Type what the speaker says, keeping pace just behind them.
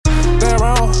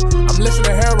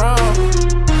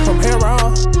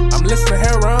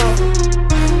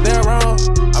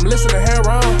listening hair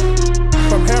on.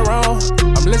 From hair on,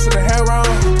 I'm listening hair on.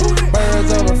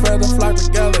 Birds of a feather flock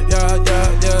together,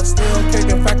 yeah. Still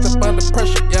kicking facts up under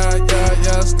pressure,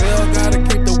 yeah. Still gotta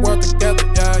keep the world together,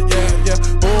 yeah.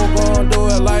 Who gon' do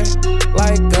it like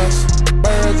us?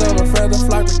 Birds of a feather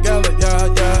flock together,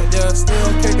 yeah.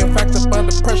 Still kicking facts up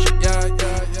under pressure, yeah.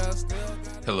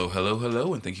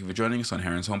 Hello, and thank you for joining us on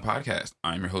Heron's Home Podcast.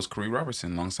 I'm your host, Corey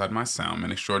Robertson, alongside my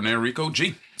soundman extraordinaire, Rico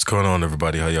G. What's going on,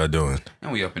 everybody? How y'all doing?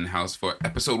 And we up in the house for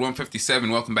episode 157.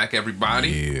 Welcome back, everybody.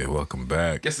 Yeah, welcome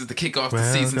back. Guess it's the kickoff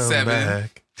to season 7.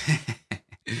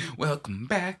 Welcome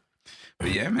back.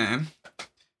 But yeah, man.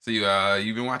 So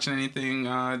you've been watching anything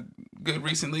good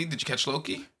recently? Did you catch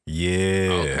Loki? Yeah.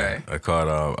 Okay. I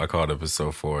caught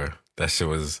episode 4. That shit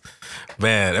was,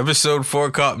 man. Episode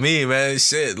 4 caught me, man.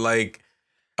 Shit, like.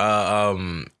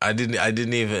 I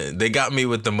didn't even. They got me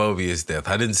with the Mobius death.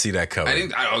 I didn't see that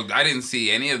coming. I didn't see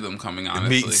any of them coming.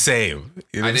 Honestly, same.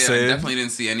 You know I definitely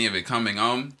didn't see any of it coming.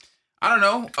 I don't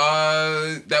know.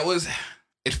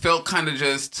 It felt kind of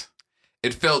just.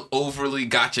 It felt overly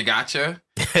gotcha.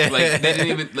 Like they didn't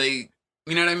even like.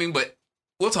 You know what I mean? But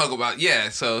we'll talk about. Yeah.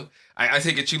 So I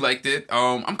take it you liked it.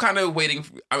 I'm kind of waiting.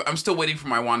 I'm still waiting for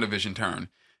my WandaVision turn.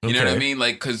 You know what I mean?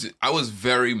 Like, because I was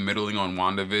very middling on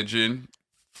WandaVision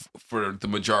for the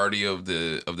majority of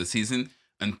the season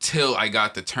until I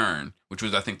got the turn, which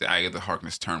was, I think, the Agatha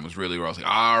Harkness turn was really where I was like,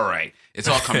 all right, it's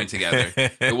all coming together.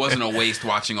 It wasn't a waste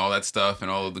watching all that stuff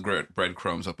and all of the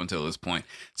breadcrumbs up until this point.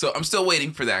 So I'm still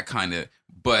waiting for that kind of,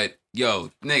 but yo,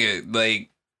 nigga, like,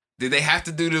 did they have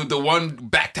to do the one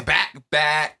back to back?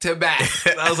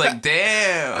 I was like,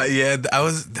 damn. Yeah, I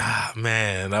was,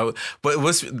 man. But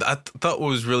I thought what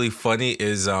was really funny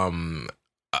is,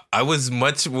 I was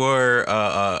much more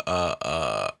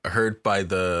hurt by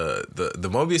the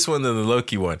Mobius one than the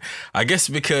Loki one. I guess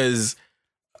because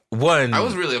one, I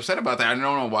was really upset about that. I don't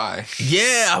know why.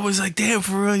 Yeah, I was like, damn,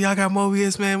 for real, y'all got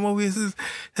Mobius, man.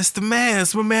 That's the man.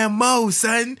 That's my man Mo,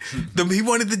 son. He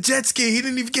wanted the jet ski. He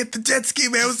didn't even get the jet ski,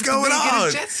 man. What's going on?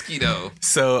 Get a jet ski though.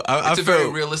 So it's a very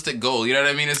realistic goal. You know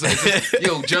what I mean? It's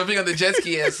like, jumping on the jet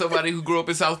ski as somebody who grew up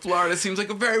in South Florida seems like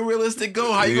a very realistic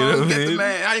goal. How you gonna get the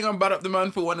man? How you gonna butt up the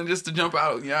man for wanting just to jump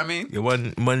out? You know what I mean? Yeah,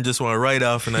 one just want to ride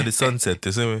off and at the sunset.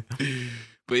 You see me?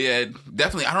 But yeah,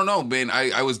 definitely. I don't know, man.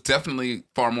 I was definitely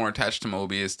far more attached to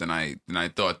Mobius than I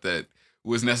thought that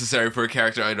was necessary for a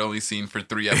character I'd only seen for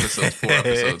 4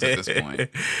 episodes at this point.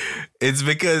 It's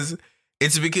because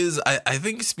I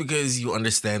think it's because you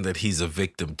understand that he's a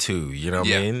victim too. You know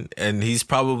what I mean? And he's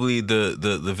probably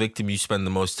the victim you spend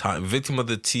the most time, victim of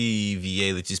the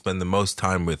TVA that you spend the most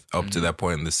time with up to that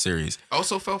point in the series.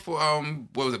 Also fell for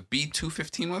what was it?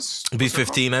 B215 was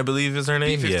B15, I believe is her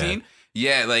name. B15.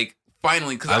 Yeah, like.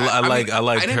 Finally, because I like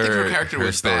I didn't her, think her character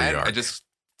was bad. Arc. I just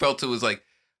felt it was like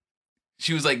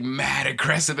she was like mad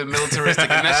aggressive and militaristic,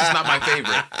 and that's just not my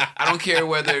favorite. I don't care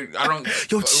whether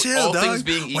Yo, chill, all dog. things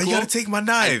being equal. Why you gotta take my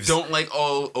knives? I don't like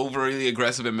all overly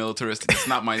aggressive and militaristic. It's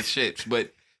not my shit.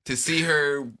 But to see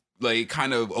her like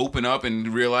kind of open up and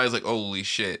realize like, holy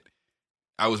shit,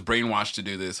 I was brainwashed to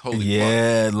do this. Holy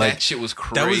fuck. Like that shit was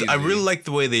crazy. I really like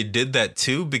the way they did that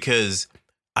too, because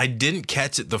I didn't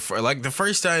catch it the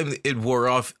first time it wore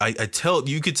off.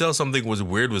 You could tell something was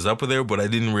weird was up with there, but I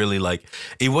didn't really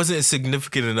it wasn't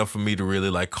significant enough for me to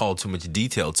really call too much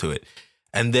detail to it.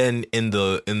 And then in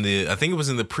the I think it was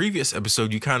in the previous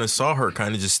episode, you kind of saw her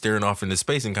kind of just staring off into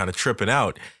space and kind of tripping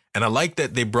out. And I like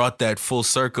that they brought that full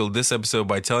circle this episode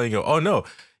by telling you, oh no,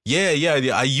 yeah,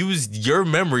 I used your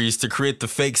memories to create the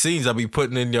fake scenes I'll be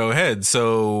putting in your head.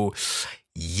 So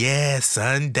yeah,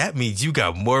 son, that means you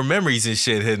got more memories and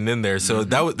shit hidden in there. So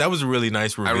that was a really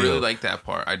nice reveal. I really liked that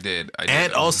part. I did.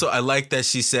 And also, I like that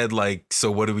she said so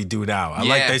what do we do now? I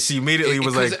like that she immediately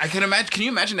was like, I can imagine. Can you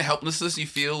imagine the helplessness you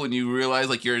feel when you realize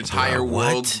your entire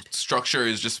world structure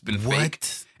has just been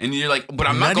faked? And you're like, but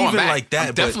I'm not going back. Like that,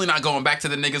 I'm definitely not going back to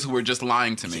the niggas who were just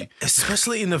lying to me.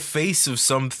 Especially in the face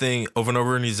of an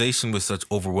organization with such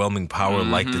overwhelming power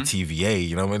like the TVA.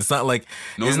 You know what I mean? It's not like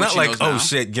oh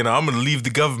shit, I'm gonna leave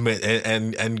the government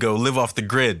and go live off the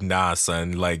grid. Nah,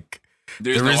 son,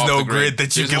 there is no grid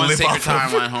that you can live off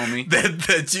timeline, homie.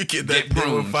 that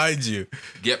will find you.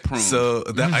 Get pruned. So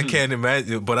that I can't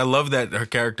imagine, but I love that her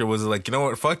character was like, you know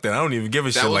what, fuck that. I don't even give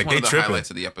a shit. That was one they of the tripping. highlights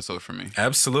of the episode for me.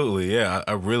 Absolutely, yeah.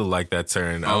 I really like that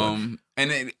turn. And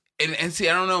see,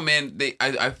 I don't know, man.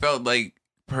 I felt like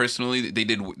personally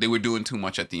they were doing too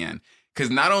much at the end. Because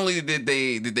not only did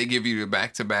they give you the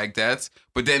back-to-back deaths,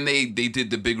 but then they did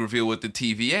the big reveal with the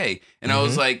TVA, and I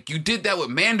was like, you did that with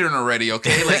Mandarin already,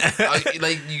 okay?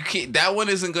 You can't. That one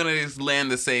isn't gonna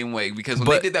land the same way because when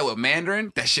they did that with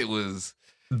Mandarin, that shit was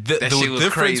The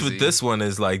difference crazy. with this one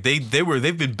is like they've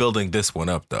been building this one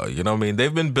up though. You know what I mean?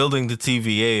 They've been building the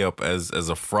TVA up as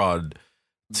a fraud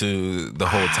to the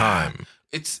whole time.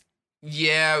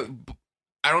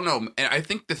 I don't know. And I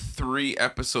think the 3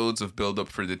 episodes of build up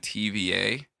for the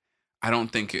TVA,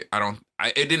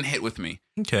 it didn't hit with me.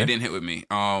 Okay. It didn't hit with me.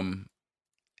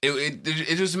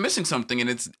 It was missing something,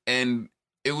 and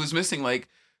it was missing like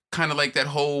kind of like that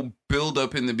whole build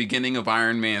up in the beginning of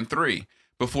Iron Man 3.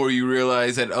 Before you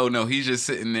realize that, oh no, he's just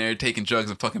sitting there taking drugs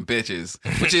and fucking bitches,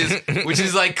 which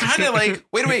is like kind of like,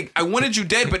 wait, I wanted you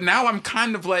dead, but now I'm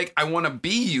kind of like, I want to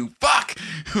be you. Fuck,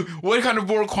 what kind of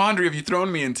moral quandary have you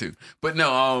thrown me into? But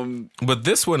no, but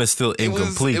this one is still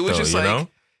incomplete, it was though, just you like, know,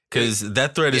 because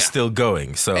that thread is still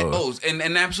going. So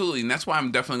and absolutely, and that's why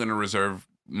I'm definitely going to reserve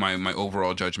my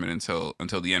overall judgment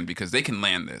until the end, because they can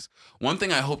land this. One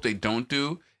thing I hope they don't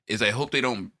do is I hope they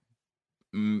don't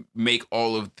make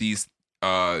all of these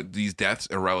deaths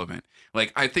irrelevant.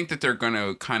 Like, I think that they're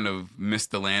gonna kind of miss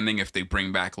the landing if they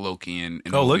bring back Loki and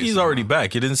Loki's already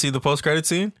back. You didn't see the post-credit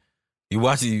scene? You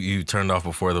watched it, you turned off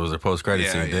before there was a post-credit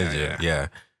scene, didn't you? Yeah.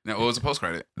 No, what was the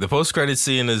post-credit? The post-credit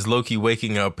scene is Loki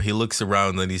waking up. He looks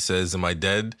around and he says, "Am I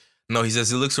dead?" No, he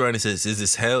looks around and he says, "Is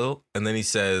this hell?" And then he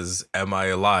says, "Am I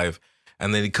alive?"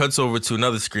 And then he cuts over to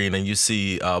another screen and you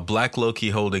see Black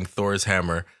Loki holding Thor's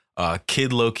hammer,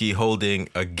 Kid Loki holding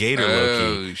a Gator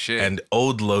Loki, shit. and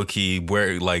Old Loki,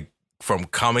 where like from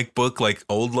comic book, like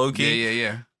Old Loki.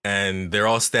 Yeah. And they're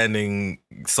all standing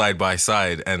side by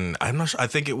side. And I'm not sure. I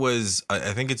think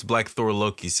it's Black Thor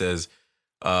Loki says,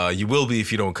 "You will be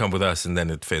if you don't come with us," and then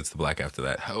it fades to black after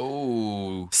that.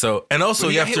 Oh, so and also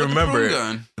you have to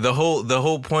remember the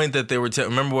whole point that they were.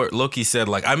 Remember what Loki said?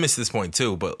 Like, I missed this point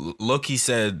too, but Loki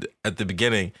said at the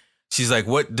beginning, she's like,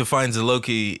 "What defines a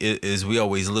Loki is we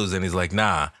always lose," and he's like,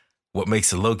 "Nah, what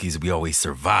makes a Loki is we always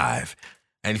survive."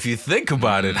 And if you think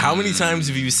about it, how many times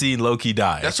have you seen Loki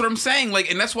die? That's what I'm saying.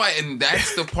 Like, and that's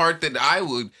the part that I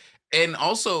would, and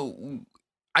also,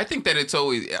 I think that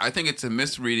I think it's a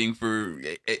misreading for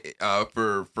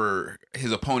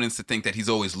his opponents to think that he's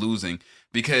always losing,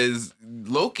 because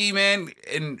Loki, man,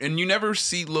 and you never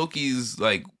see Loki's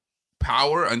like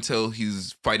power until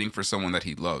he's fighting for someone that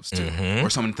he loves to, or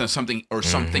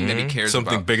something that he cares about,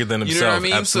 something bigger than himself. You know what I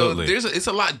mean? Absolutely. So it's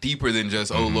a lot deeper than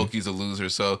just Loki's a loser.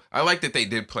 So I like that they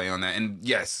did play on that, and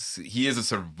yes, he is a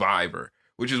survivor,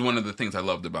 which is one of the things I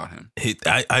loved about him.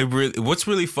 What's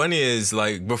really funny is,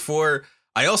 like, before,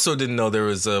 I also didn't know there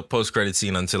was a post-credit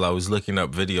scene until I was looking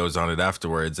up videos on it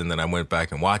afterwards, and then I went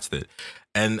back and watched it.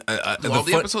 And all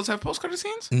the episodes have post-credit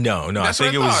scenes? No, I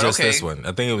think it was just this one.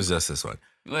 I think it was just this one.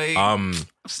 Like,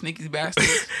 sneaky bastard.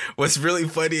 What's really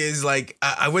funny is, like,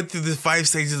 I went through the 5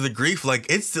 stages of the grief, like,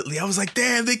 instantly. I was like,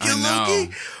 damn, they killed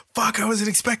Loki. Fuck, I wasn't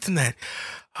expecting that.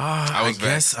 I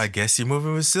guess you're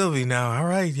moving with Sylvie now. All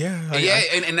right, yeah.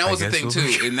 And that was the thing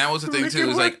too. And that was the thing too. It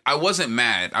was like, I wasn't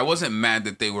mad. I wasn't mad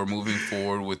that they were moving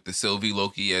forward with the Sylvie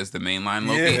Loki as the mainline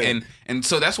Loki. Yeah. And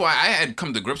so that's why I had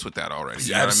come to grips with that already.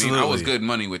 You know what I mean? I was good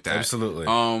money with that. Absolutely.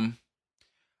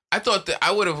 I thought that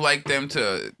I would have liked them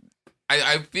to.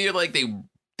 I feel like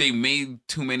they made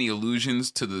too many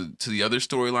allusions to the other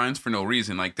storylines for no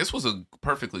reason. Like, this was a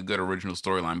perfectly good original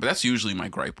storyline, but that's usually my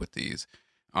gripe with these.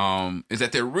 Is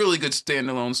that they're really good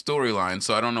standalone storylines,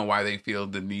 so I don't know why they feel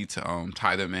the need to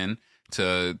tie them in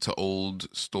to old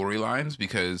storylines,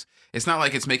 because it's not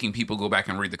like it's making people go back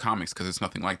and read the comics, because it's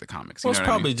nothing like the comics. Well, it's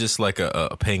probably just like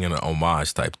a paying an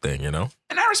homage type thing, you know?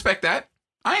 And I respect that.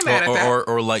 I ain't mad at that.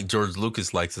 Or like George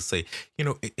Lucas likes to say, you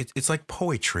know, it's like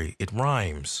poetry. It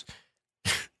rhymes.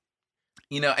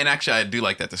 You know, and actually, I do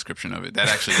like that description of it. That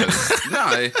actually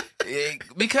does.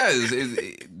 Because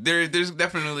there's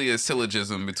definitely a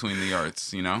syllogism between the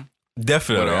arts, you know?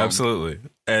 Definitely, absolutely.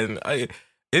 And I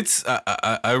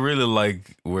really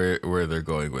like where they're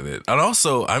going with it. And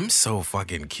also, I'm so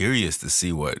fucking curious to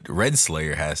see what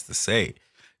Renslayer has to say.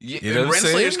 Yeah, you know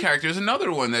Renslayer's character is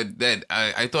another one that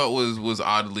I thought was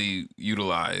oddly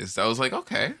utilized. I was like,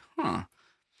 okay, huh.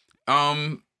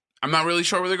 I'm not really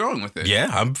sure where they're going with it.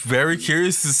 Yeah, I'm very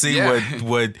curious to see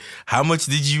what how much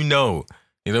did you know?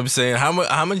 You know what I'm saying? How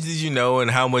much did you know, and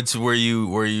how much were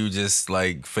you just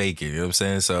like faking? You know what I'm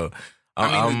saying? So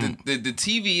I mean, the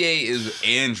TVA is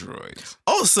androids.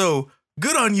 Also,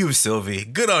 good on you, Sylvie.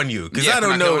 Good on you, because I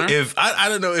don't know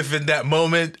if in that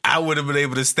moment I would have been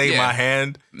able to stay my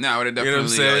hand. No, I would have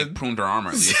definitely like pruned her arm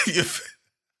at least.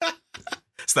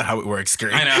 That's not how it works,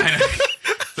 Screen. I know.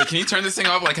 So can you turn this thing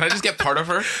off? Like, can I just get part of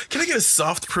her? Can I get a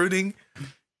soft pruning?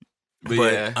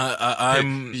 But yeah,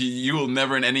 I'm. You will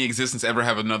never in any existence ever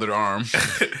have another arm.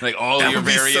 Like all your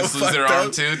variants lose their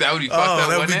arm too. That would be fucked up.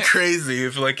 That would be it? crazy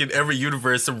if, like, in every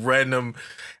universe, some random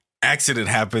accident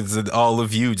happens and all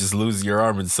of you just lose your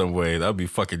arm in some way. That would be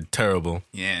fucking terrible.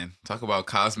 Yeah, talk about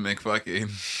cosmic fucking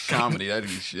comedy. That'd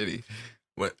be shitty.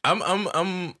 But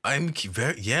I'm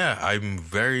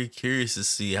very curious to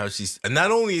see how she's. And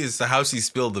not only is how she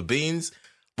spilled the beans,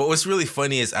 but what's really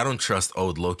funny is I don't trust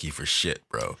old Loki for shit,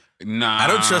 bro. Nah, I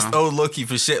don't trust old Loki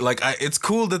for shit. Like, it's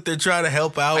cool that they're trying to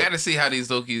help out. I gotta see how these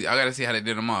Loki. I gotta see how they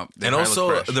did them up. And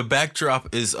also, the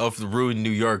backdrop is of the ruined New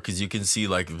York because you can see,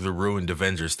 like, the ruined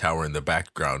Avengers Tower in the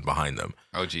background behind them.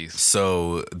 Oh, jeez.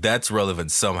 So that's relevant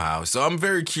somehow. So I'm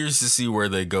very curious to see where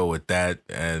they go with that.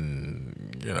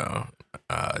 And, you know,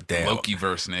 damn.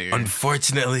 Loki-verse, nigga.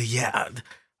 Unfortunately,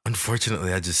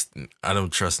 I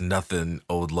don't trust nothing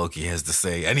old Loki has to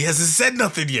say. And he hasn't said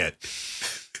nothing yet.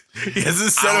 He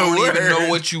hasn't said a word. I don't even know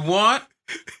what you want,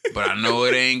 but I know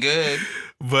it ain't good.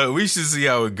 But we should see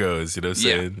how it goes. You know what I'm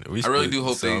saying? I really do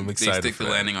hope they stick to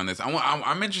landing on this.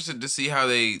 I'm interested to see how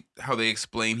they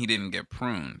explain he didn't get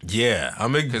pruned. Yeah,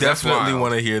 definitely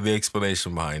want to hear the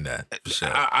explanation behind that. For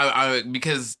sure.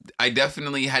 Because I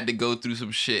definitely had to go through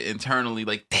some shit internally.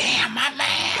 Like, damn, my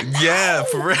man. Yeah,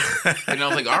 for real. And I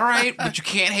was like, all right, but you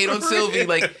can't hate on Sylvie.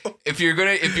 Like, if you're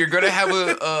gonna have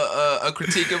a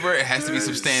critique of her, it has to be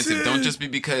substantive. Don't just be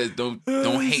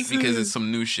don't hate because it's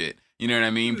some new shit. You know what I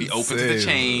mean? Be open to the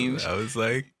change. I was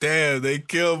like, damn, they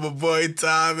killed my boy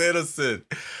Tom Hiddleston.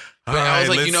 But I was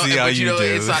like,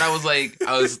 inside I was like,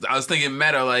 I was thinking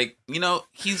meta, like,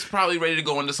 he's probably ready to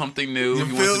go into something new. He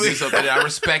wants to do something. I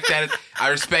respect that. I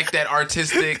respect that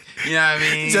artistic. You know what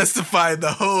I mean? Justify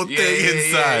the whole thing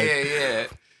inside. Yeah.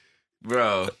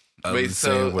 Bro. Wait,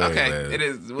 so okay, man. It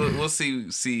is. We'll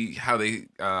see how they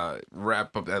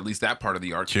wrap up at least that part of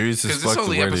the arc. Curious as fuck to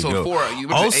where episode 4. You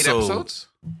looked at 8 episodes?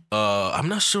 I'm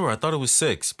not sure. I thought it was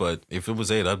 6, but if it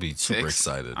was 8, I'd be super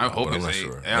excited. I hope it's 8.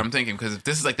 Sure. Yeah, I'm thinking because if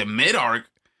this is like the mid arc,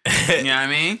 you know what I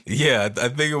mean? Yeah, I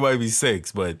think it might be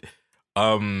 6. But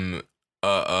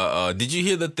did you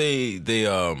hear that they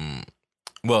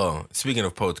well, speaking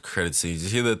of post credit scenes,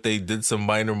 did you hear that they did some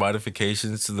minor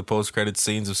modifications to the post credit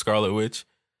scenes of Scarlet Witch?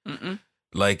 Mm-mm.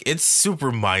 Like, it's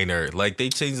super minor. Like, they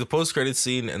changed the post credit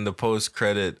scene and the post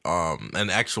credit and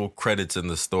actual credits in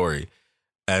the story.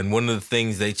 And one of the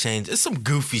things they changed is some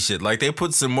goofy shit. Like, they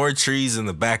put some more trees in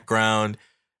the background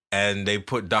and they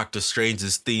put Doctor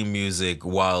Strange's theme music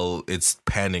while it's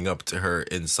panning up to her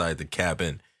inside the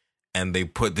cabin. And they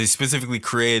specifically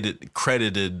credited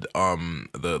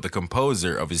the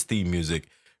composer of his theme music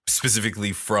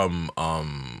specifically from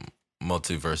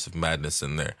Multiverse of Madness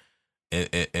in there.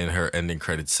 In her ending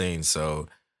credit scene. So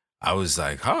I was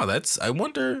like, I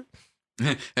wonder.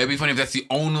 It'd be funny if that's the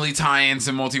only tie-in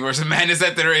to Multiverse of Madness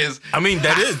that there is. I mean,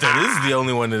 that is the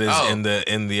only one that is in the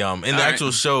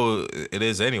actual show. It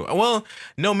is anyway. Well,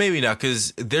 no, maybe not,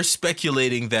 because they're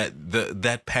speculating that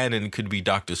that Panin could be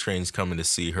Doctor Strange coming to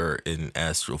see her in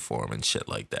astral form and shit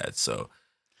like that. So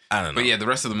I don't know. But yeah, the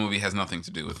rest of the movie has nothing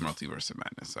to do with Multiverse of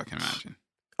Madness. I can imagine.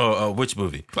 Oh, which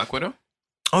movie? Black Widow.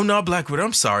 Oh, no, Black Widow.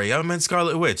 I'm sorry. I meant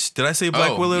Scarlet Witch. Did I say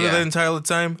Black Widow the entire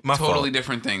time? My fault. Totally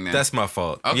different thing then. That's my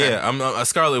fault. Okay. Yeah, I'm a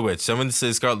Scarlet Witch. I'm going to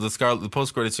say the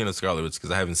post-credit scene of Scarlet Witch because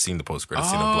I haven't seen the post-credit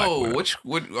scene of Black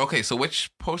Widow. So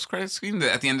which post-credit scene?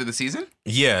 At the end of the season?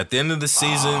 Yeah, at the end of the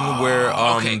season where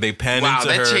they pan into her. Wow,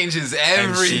 that changes everything.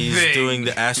 And she's doing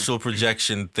the astral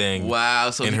projection thing.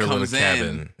 Wow, so in he her comes little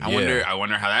in. cabin. I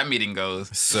wonder how that meeting goes.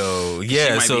 So,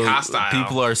 yeah, she might be hostile.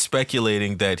 People are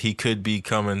speculating that he could be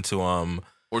coming to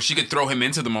or she could throw him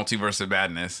into the Multiverse of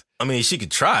Madness. I mean, she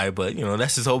could try, but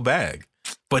that's his whole bag.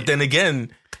 But then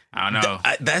again, I don't know.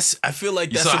 I feel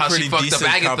like that's a pretty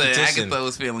decent competition. Agatha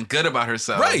was feeling good about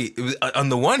herself. Right. On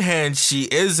the one hand, she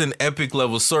is an epic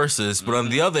level sorceress, but on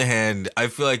the other hand, I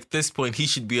feel like at this point he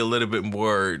should be a little bit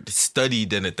more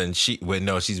studied in it than she. Wait,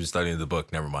 no, she's been studying the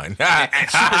book. Never mind. Super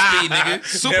speed, nigga.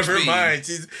 Super speed. Never mind.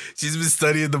 She's been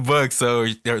studying the book, so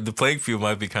the playing field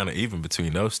might be kind of even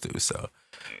between those two. So.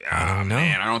 I don't know.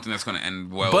 Man, I don't think that's going to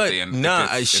end well. But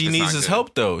she needs his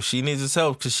help, though. She needs his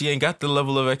help because she ain't got the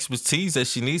level of expertise that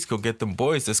she needs to go get them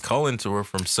boys that's calling to her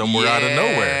from somewhere out of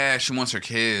nowhere. Yeah, she wants her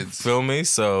kids. Feel me?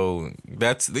 So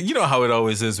that's, how it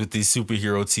always is with these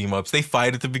superhero team ups. They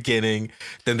fight at the beginning,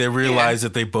 then they realize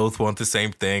that they both want the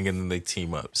same thing, and then they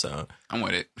team up. So I'm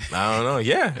with it. I don't know.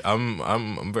 Yeah,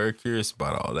 I'm very curious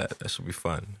about all that. That should be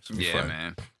fun. Fun.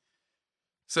 Man.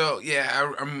 So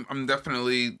yeah, I'm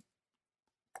definitely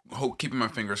keeping my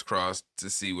fingers crossed to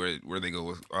see where they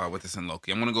go with this in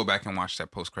Loki. I'm gonna go back and watch that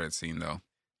post credit scene though.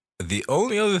 The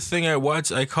only other thing I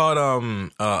watched, I caught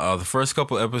the first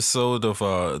couple episodes of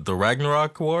the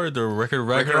Ragnarok War, the Record of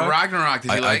Ragnarok. Ragnarok.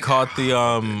 Did you I caught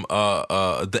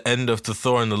the end of the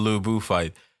Thor and the Lu Bu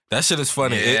fight. That shit is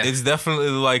funny. Yeah. It's definitely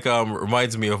like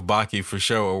reminds me of Baki for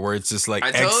sure, where it's just like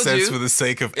I told excess you. for the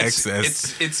sake of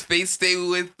excess. It's Fate Stay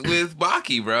with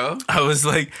Baki, bro. I was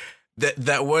like.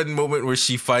 That one moment where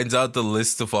she finds out the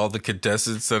list of all the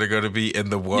contestants that are going to be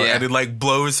in the war, and it like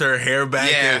blows her hair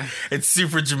back, and it's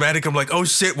super dramatic. I'm like, oh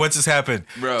shit, what just happened,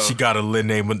 bro? She got to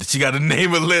name a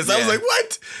list. I was like,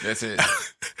 what? That's it.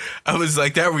 I was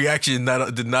like, that reaction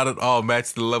did not at all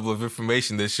match the level of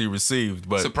information that she received.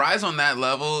 But surprise on that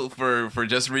level for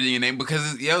just reading a name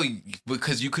because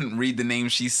you couldn't read the name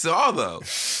she saw though.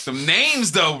 Some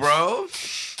names though, bro.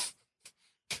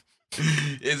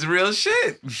 It's real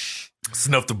shit. It's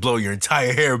enough to blow your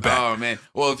entire hair back. Oh man.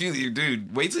 Well, if you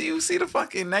dude, wait till you see the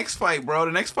fucking next fight, bro.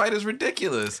 The next fight is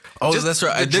ridiculous. Oh, that's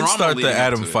right. I did start the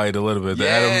Adam fight a little bit. The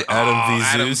Adam v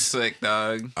Zeus. Adam's sick,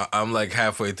 dog. I'm like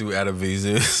halfway through Adam v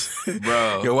Zeus.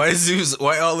 Bro. Yo, why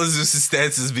all of Zeus's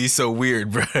stances be so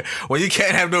weird, bro? Well, you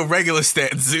can't have no regular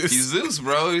stance, Zeus. He's Zeus,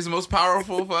 bro. He's the most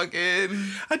powerful fucking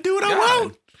I do what I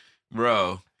want.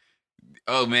 Bro.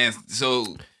 Oh man.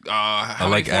 So how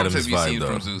like many forms Adam's have you seen vibe,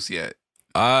 from though. Zeus yet?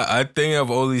 I think I've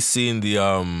only seen the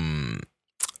I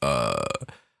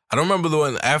don't remember the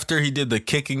one after he did the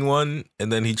kicking one,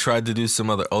 and then he tried to do some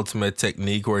other ultimate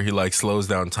technique where he like slows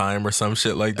down time or some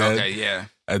shit like that. Okay, yeah.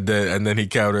 And then he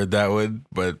countered that one,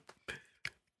 but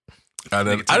I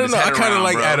don't know. I kind of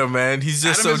like bro. Adam, man. He's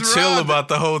just Adam so chill rough. about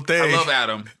the whole thing. I love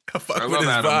Adam. I fuck I with love his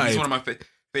Adam. vibe. He's one of my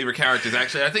favorite characters.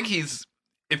 Actually, I think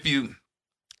if you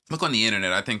look on the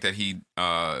internet, I think that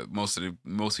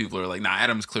most people are like, nah,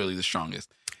 Adam's clearly the strongest.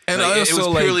 And like, also, it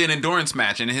was purely an endurance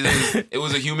match, and it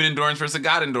was a human endurance versus a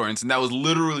god endurance, and that was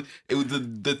literally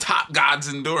the top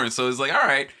god's endurance. So it's like, all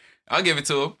right, I'll give it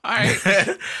to him. All right.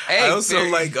 Hey, I also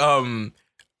like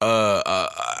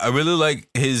I really like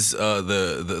his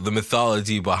the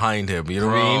mythology behind him. You know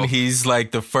what I mean? He's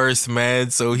like the first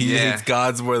man, so he hates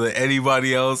gods more than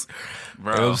anybody else.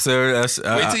 Bro. You know what I'm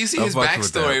saying? Wait till you see his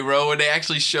backstory, bro, when they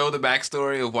actually show the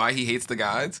backstory of why he hates the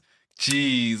gods.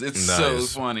 Jeez, it's so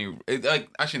funny.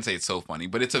 I shouldn't say it's so funny,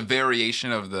 but it's a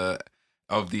variation of the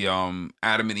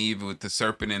Adam and Eve with the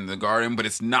serpent in the garden, but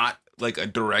it's not like a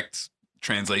direct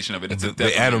translation of it. It's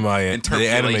the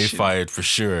anime fired for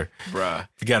sure, bruh.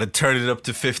 You got to turn it up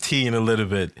to 15 a little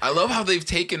bit. I love how they've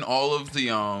taken all of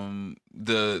the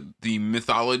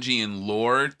mythology and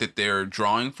lore that they're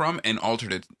drawing from and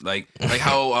altered it, like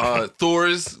how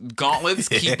Thor's gauntlets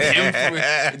keep him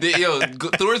from,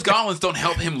 Thor's gauntlets don't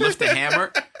help him lift the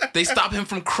hammer. They stop him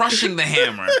from crushing the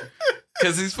hammer.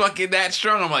 Because he's fucking that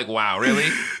strong. I'm like, wow, really?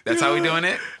 That's how we doing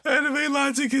it? Anime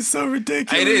logic is so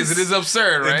ridiculous. It is. It is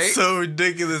absurd, right? It's so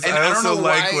ridiculous. And I also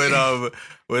like why.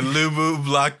 when Lu Bu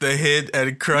blocked the hit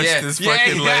and crushed his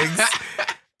fucking legs.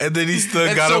 And then he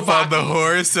still got up on the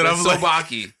horse. And I'm like,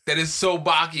 Baki. That is so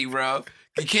Baki, bro.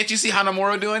 Can't you see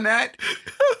Hanamura doing that?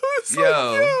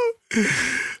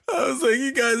 I was like,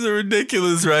 you guys are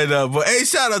ridiculous right now. But hey,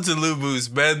 shout out to Lu Bu's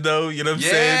man, though. You know what I'm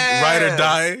saying? Ride or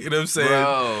die. You know what I'm saying?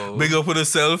 Bro. Big up with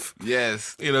himself.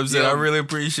 Yes. You know what I'm saying? I really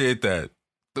appreciate that.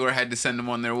 Thor had to send them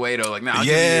on their way, though. Like, nah,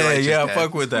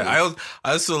 fuck with that. I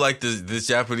also like this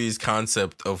Japanese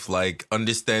concept of like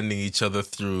understanding each other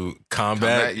through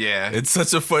combat. Yeah. It's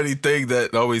such a funny thing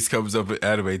that always comes up in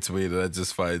anime to me that I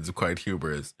just find quite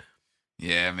humorous.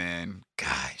 Yeah, man.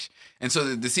 Gosh. And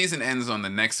so the season ends on the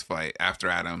next fight after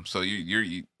Adam. So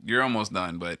you're almost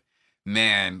done, but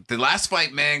man, the last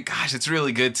fight, man, gosh, it's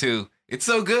really good too. It's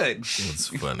so good. It's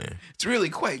funny. It's really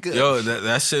quite good. Yo,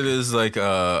 that shit is like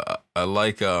I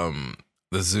like the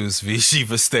Zeus v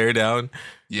Shiva stare down.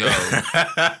 Yo,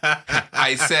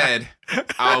 I said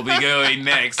I'll be going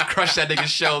next. Crush that nigga's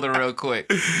shoulder real quick.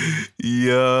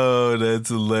 Yo, that's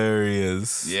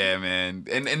hilarious. Yeah, man.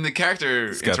 And the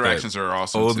character interactions are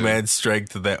awesome old too. Man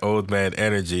strength to that old man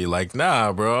energy. Like,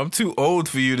 nah, bro, I'm too old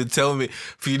for you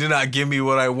to not give me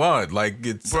what I want. Like,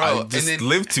 I just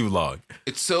live too long.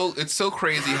 It's so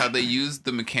crazy how they used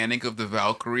the mechanic of the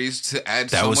Valkyries to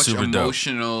add so much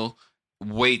emotional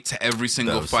weight to every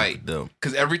single fight.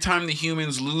 Because every time the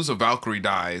humans lose, a Valkyrie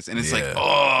dies, and it's like,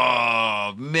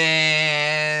 oh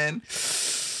man,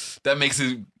 that makes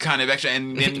it kind of extra.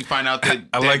 And then you find out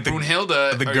that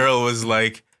Brunhilde, the girl was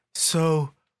like, so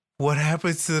what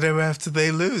happens to them after they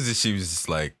lose? And she was just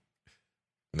like,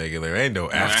 nigga, there ain't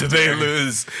no after they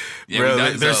lose. Yeah,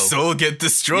 bro, their soul get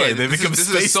destroyed. Yeah, they become space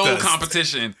dust. This is a soul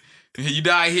competition. You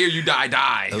die here, you die.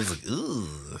 I was like, ooh.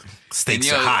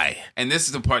 Stakes are high. And this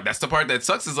is the part, that's the part that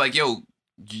sucks, is like, yo,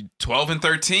 12 and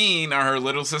 13 are her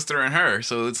little sister and her.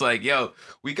 So it's like, yo,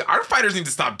 our fighters need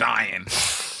to stop dying.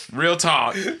 Real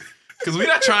talk. Because we're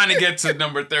not trying to get to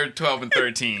number 12 and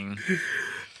 13.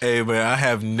 Hey, man, I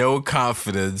have no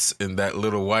confidence in that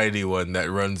little whitey one that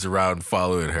runs around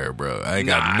following her, bro. I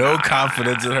got no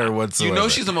confidence in her whatsoever. You know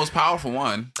she's the most powerful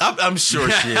one. I'm sure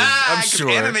she is. I'm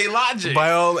sure. Anime logic. By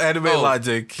all anime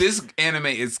logic. This anime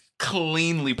is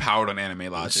cleanly powered on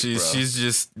anime logic, bro. She's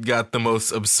just got the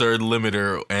most absurd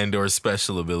limiter and or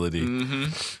special ability.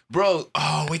 Mm-hmm. Bro,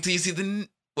 wait till you see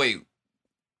Wait.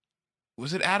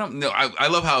 Was it Adam? No, I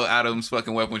love how Adam's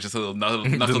fucking weapon was just a little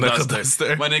knuckle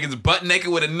duster. My nigga's butt naked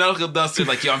with a knuckle duster.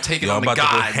 Like, yo, I'm taking on the gods. I'm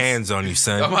about to put hands on you,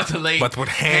 son. I'm about to lay put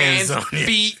hands on you.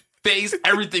 Feet, face,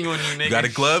 everything on you, nigga. You got a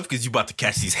glove? Because you about to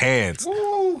catch these hands.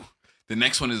 Woo. The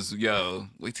next one is, yo,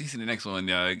 wait till you see the next one,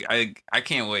 yo. I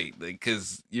can't wait. Like,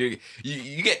 because you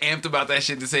get amped about that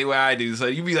shit the same way I do. So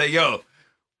you be like, yo,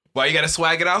 why you got to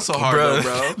swag it out so hard,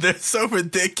 bro? They're so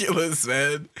ridiculous,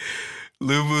 man.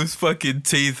 Lumu's fucking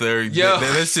teeth are... Yo.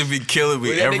 That should be killing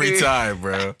me every time,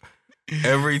 bro.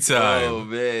 Every time. Oh,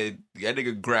 man. That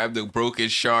nigga grabbed the broken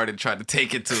shard and tried to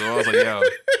take it to him. I was like, yo.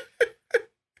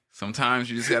 Sometimes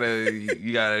you just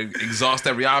gotta exhaust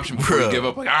every option before you give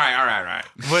up. Like, all right.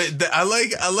 But I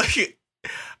like it.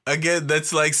 Again,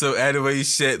 that's like some anime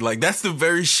shit. Like, that's the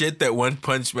very shit that One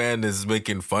Punch Man is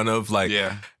making fun of. Like,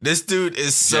 this dude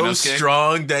is so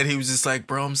strong that he was just like,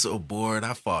 bro, I'm so bored.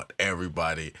 I fought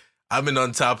everybody. I've been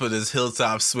on top of this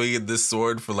hilltop swinging this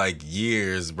sword for like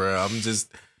years, bro. I'm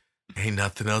just, ain't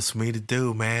nothing else for me to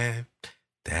do, man.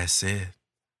 That's it.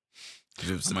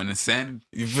 I'm understanding.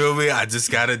 You feel me? I just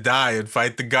gotta die and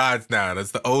fight the gods now.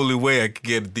 That's the only way I could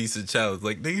get a decent challenge.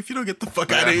 Like, nigga, if you don't get the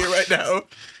fuck out of here right now.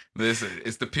 Listen,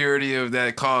 it's the purity of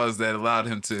that cause that allowed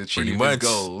him to achieve his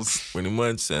goals. Pretty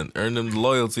much, and earn him the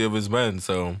loyalty of his men,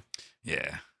 so.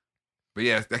 Yeah. But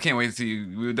yeah, I can't wait to see.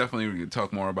 We'll definitely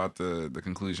talk more about the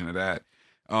conclusion of that.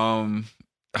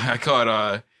 I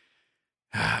caught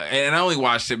and I only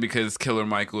watched it because Killer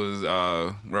Mike was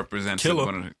representing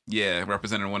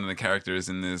one of the characters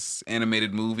in this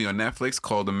animated movie on Netflix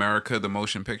called America the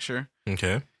Motion Picture.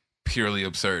 Okay. Purely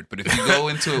absurd. But if you go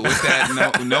into it with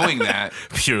that knowing that,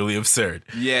 purely absurd.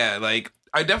 Yeah, like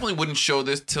I definitely wouldn't show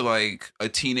this to like a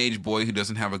teenage boy who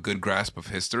doesn't have a good grasp of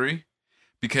history.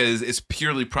 Because it's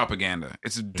purely propaganda.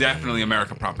 It's definitely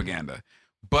American propaganda.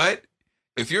 But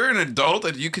if you're an adult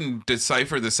that you can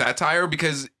decipher the satire,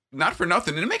 because not for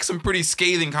nothing, it makes some pretty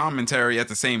scathing commentary at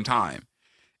the same time.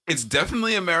 It's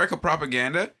definitely American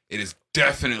propaganda. It is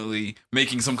definitely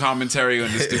making some commentary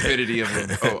on the stupidity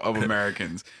of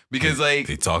Americans. Because like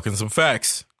they talking some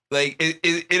facts. Like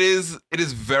it is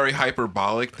very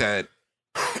hyperbolic that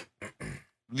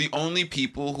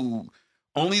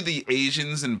only the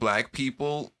Asians and black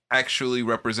people actually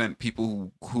represent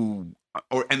people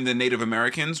and the Native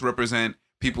Americans represent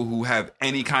people who have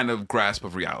any kind of grasp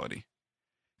of reality.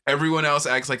 Everyone else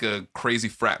acts like a crazy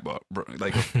frat bro. And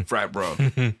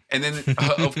then,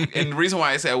 and the reason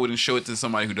why I say I wouldn't show it to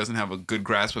somebody who doesn't have a good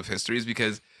grasp of history is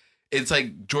because it's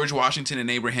like George Washington and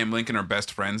Abraham Lincoln are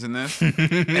best friends in this. And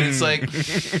it's like,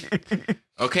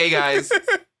 okay, guys,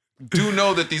 do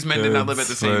know that these men did not live at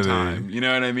the same time. You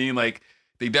know what I mean? Like,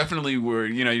 they definitely were,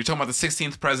 you're talking about the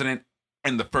 16th president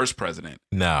and the first president.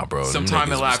 Nah, bro. Some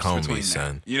time elapsed between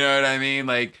them. You know what I mean?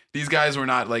 Like, these guys were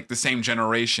not like the same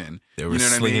generation. They were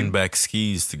slinging back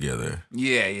skis together.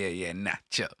 Yeah. Nah,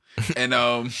 chill. And,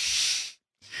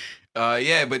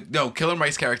 but no, Killer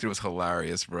Mike's character was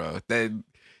hilarious, bro. That,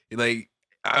 like,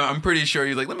 I'm pretty sure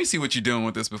you're like, let me see what you're doing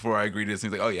with this before I agree to this.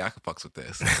 And he's like, oh yeah, I could fucks with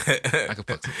this.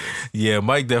 Yeah,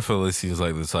 Mike definitely seems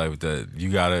like the type that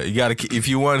you gotta, if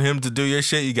you want him to do your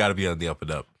shit, you gotta be on the up and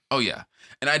up. Oh yeah.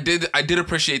 And I did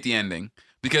appreciate the ending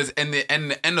because the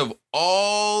end of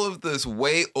all of this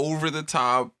way over the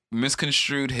top,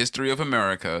 misconstrued history of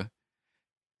America,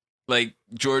 like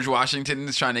George Washington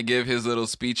is trying to give his little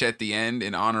speech at the end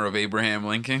in honor of Abraham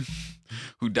Lincoln,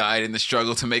 who died in the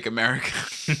struggle to make America.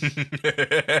 Because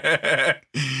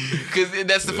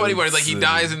that's the funny part. It's like he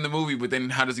dies in the movie, but then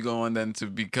how does he go on then to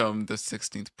become the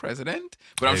 16th president?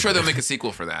 But I'm sure they'll make a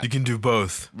sequel for that. You can do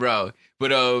both. Bro.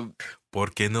 But ¿Por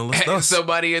qué no los dos?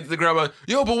 Somebody at the ground,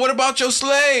 yo, but what about your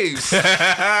slaves? And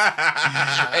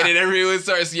then everyone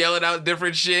starts yelling out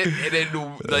different shit. And then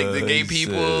like the gay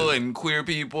people and queer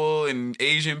people and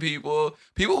Asian people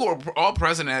who are all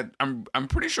present at, I'm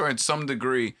pretty sure in some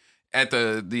degree at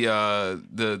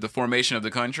the formation of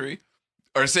the country,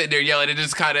 are sitting there yelling. It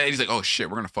just kind of, he's like, oh shit,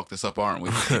 we're gonna fuck this up, aren't we?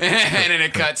 And then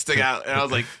it cuts to out, and I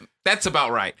was like, that's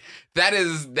about right. That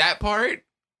is that part.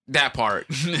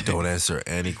 Don't answer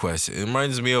any question. It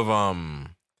reminds me of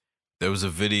There was a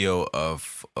video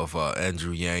of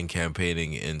Andrew Yang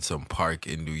campaigning in some park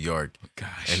in New York.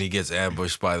 Gosh. And he gets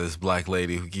ambushed by this black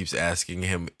lady who keeps asking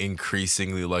him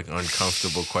increasingly like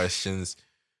uncomfortable questions.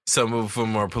 Some of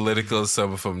them are political,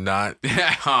 some of them not.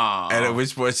 And at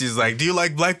which point she's like, "Do you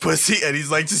like black pussy?" And he's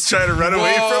like, just trying to run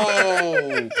away from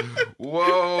her.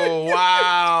 Whoa!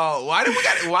 Wow! Why did we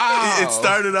got? Wow! It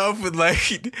started off with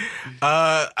like,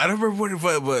 I don't remember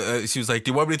what she was like,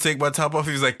 "Do you want me to take my top off?"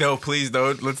 He was like, "No, please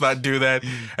don't. Let's not do that."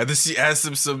 And then she asked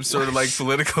him some sort of like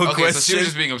political question. So she was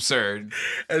just being absurd.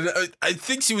 And I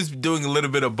think she was doing a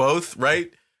little bit of both,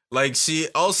 right? Like she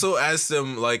also asked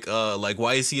him like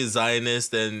why is he a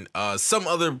Zionist and some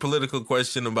other political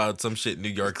question about some shit in New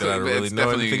York that I don't really know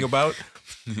anything about.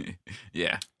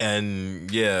 Yeah. And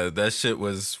yeah, that shit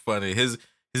was funny. His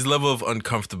level of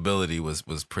uncomfortability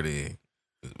was pretty.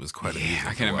 It was quite amusing.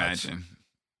 I can imagine.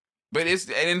 But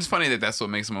it's funny that that's what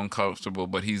makes him uncomfortable.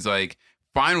 But he's like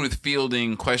fine with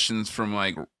fielding questions from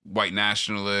like white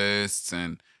nationalists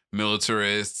and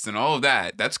militarists and all of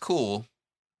that. That's cool.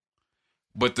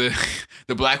 But the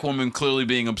black woman clearly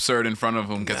being absurd in front of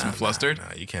him gets him flustered.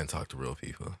 Nah, you can't talk to real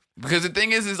people. Because the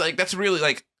thing is like, that's really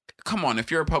like, come on,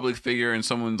 if you're a public figure and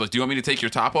someone's like, "Do you want me to take your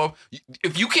top off?"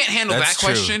 If you can't handle that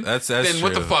question, that's then true.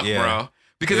 what the fuck, bro?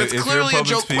 Because it's clearly a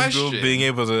joke question. Being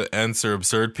able to answer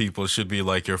absurd people should be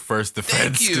like your first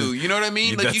defense. Thank you. You know what I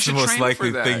mean? Like, that's you should the most train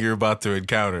likely for that. thing you're about to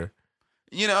encounter.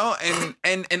 You know,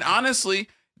 and honestly,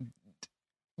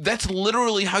 that's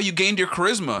literally how you gained your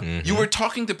charisma. Mm-hmm. You were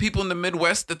talking to people in the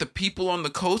Midwest that the people on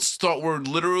the coast thought were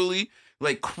literally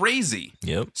like crazy.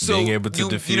 Yep. So being able to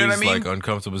diffuse you know what I mean? like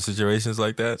uncomfortable situations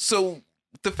like that. So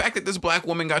the fact that this black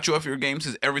woman got you off your game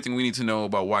says everything we need to know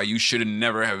about why you should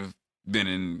never have been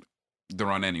in the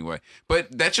run anyway.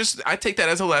 But that's just, I take that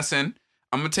as a lesson.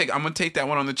 I'm gonna take that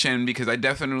one on the chin because I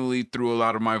definitely threw a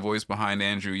lot of my voice behind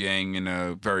Andrew Yang in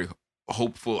a very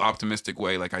hopeful, optimistic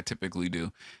way, like I typically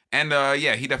do. And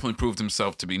yeah, he definitely proved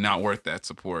himself to be not worth that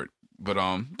support. But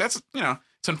that's, you know,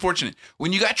 it's unfortunate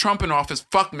when you got Trump in office.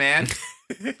 Fuck, man,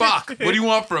 fuck. What do you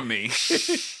want from me?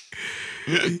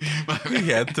 He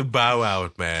had to bow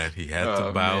out, man. He had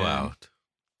to bow out.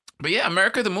 But yeah,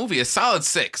 America the movie, a solid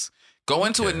 6. Go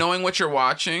into it knowing what you're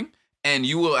watching, and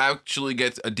you will actually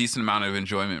get a decent amount of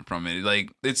enjoyment from it.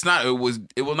 Like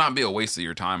it will not be a waste of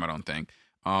your time, I don't think.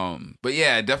 But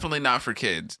yeah, definitely not for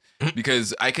kids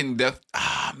because I can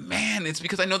man, it's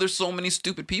because I know there's so many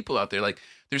stupid people out there. Like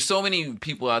there's so many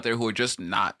people out there who are just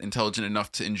not intelligent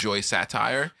enough to enjoy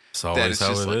satire. It's always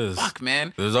how it is. Fuck,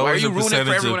 man. There's Why are always you a ruining it for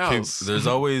percentage everyone of else? people. There's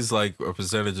always like a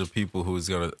percentage of people who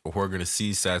are gonna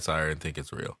see satire and think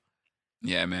it's real.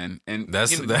 Yeah, man, and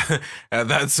that's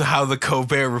that's how the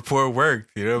Colbert Report worked.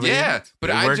 You know what I mean? Yeah,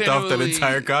 but it worked off that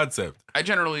entire concept. I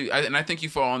think you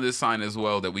fall on this sign as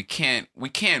well that we can't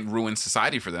ruin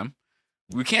society for them.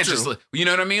 We can't just, you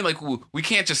know what I mean? Like we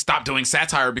can't just stop doing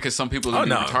satire because some people are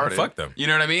retarded. Fuck them. You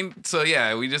know what I mean? So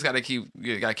yeah, we just gotta keep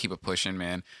it pushing,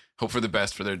 man. Hope for the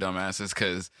best for their dumbasses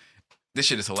because this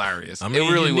shit is hilarious. I mean,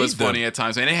 it really was funny at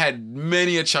times, and it had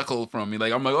many a chuckle from me.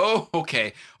 Like I'm like, oh,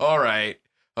 okay, all right.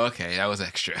 Okay, that was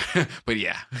extra. But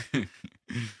yeah.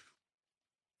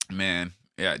 Man,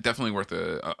 yeah, definitely worth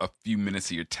a few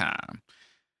minutes of your time.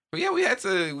 But yeah,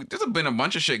 there's been a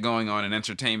bunch of shit going on in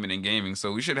entertainment and gaming,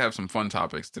 so we should have some fun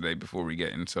topics today before we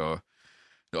get into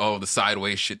all the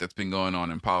sideways shit that's been going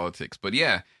on in politics. But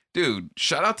yeah, dude,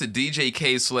 shout out to DJ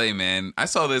K Slay, man. I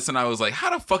saw this and I was like, how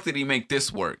the fuck did he make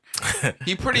this work?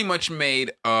 He pretty much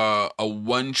made a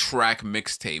 1-track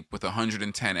mixtape with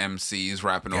 110 MCs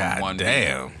rapping on one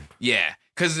damn beat. Yeah,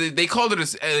 because they called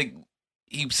it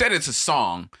he said it's a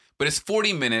song, but it's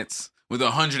 40 minutes with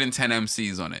 110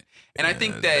 MCs on it. And I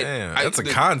think that that's a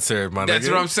concert, my nigga. That's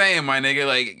what I'm saying, my nigga.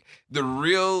 Like the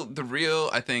real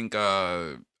I think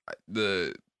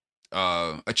the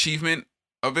achievement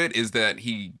of it is that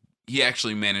he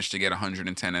actually managed to get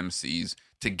 110 MCs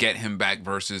to get him back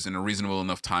verses in a reasonable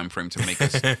enough time frame to make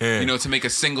us, to make a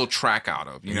single track out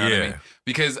of. You know what I mean?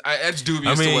 Because that's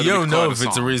dubious. I mean, you don't know if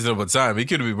it's a reasonable time. He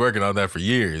could have been working on that for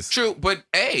years. True, but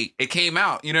hey, it came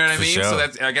out. You know what I mean? Sure. So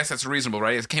I guess that's reasonable,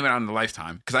 right? It came out in the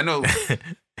lifetime. Because I know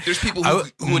there's people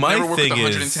who would never work with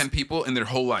 110 people in their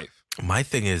whole life. My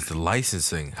thing is the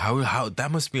licensing. How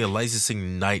that must be a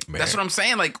licensing nightmare. That's what I'm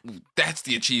saying. Like that's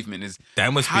the achievement. Is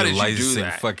that must be a licensing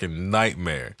fucking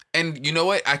nightmare. And you know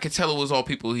what? I could tell it was all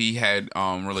people he had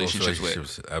relationships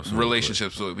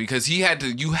with because you had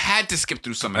to skip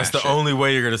through some. That's the only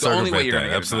way you're gonna circumvent that.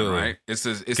 Absolutely, right? It's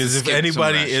because if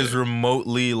anybody is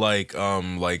remotely like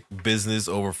business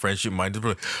over friendship minded,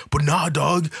 but nah,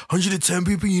 dog, 110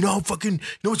 people. You know how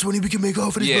much money we can make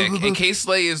off of this. Yeah, and K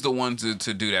Slay is the one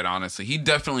to do that. Honestly. honestly. He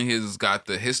definitely has got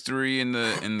the history in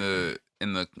the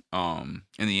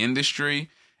industry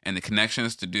and the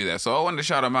connections to do that. So I wanted to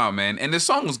shout him out, man. And this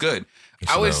song was good.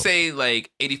 I would say like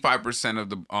 85%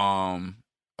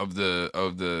 of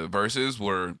the verses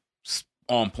were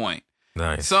on point.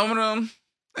 Nice. Some of them,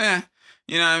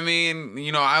 you know what I mean?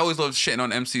 You know, I always love shitting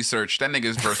on MC Search. That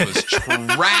nigga's verse was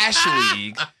trash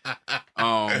league.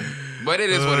 But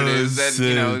it is what it is. That,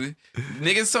 you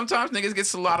know, sometimes niggas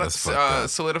gets a lot of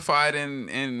solidified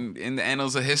in the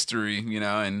annals of history, you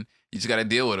know, and you just got to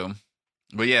deal with them.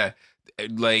 But yeah,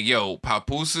 like, yo,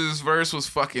 Papoose' verse was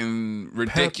fucking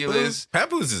ridiculous.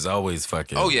 Papoose is always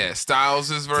fucking. Oh yeah, Styles'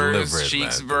 verse,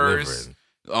 Sheik's verse,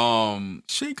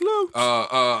 Sheik Luke,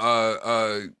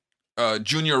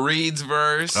 Junior Reed's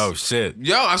verse. Oh shit.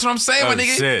 Yo, that's what I'm saying, my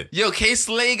nigga. Shit. Yo,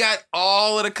 K-Slay got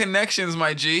all of the connections,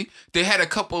 my G. They had a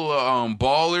couple of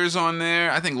ballers on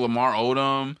there. I think Lamar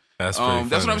Odom. That's pretty funny.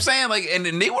 That's what I'm saying. Like, and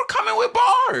they were coming with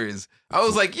bars. I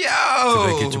was like, yo.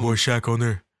 Did they get your boy Shaq on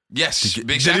there? Yes.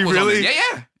 Big Shaq was really? on there.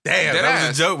 Yeah. Damn, that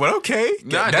was a joke, but okay.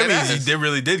 Nah, that means you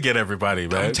really did get everybody,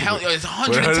 man. I'm telling you, it's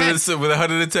 110. With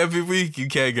 110 people, you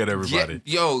can't get everybody.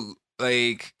 Yeah, yo,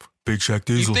 like Big Shaq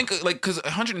Diesel. You think like because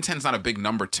 110 is not a big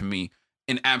number to me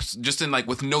in just in like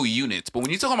with no units, but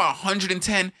when you're talking about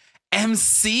 110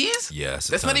 MCs, yes,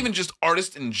 that's not even just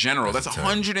artists in general. That's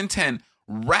 110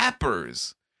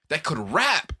 rappers that could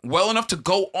rap well enough to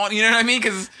go on. You know what I mean?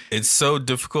 Because it's so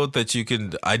difficult that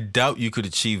I doubt you could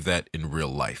achieve that in real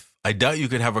life. I doubt you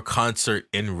could have a concert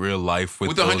in real life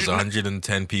with those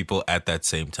 110 people at that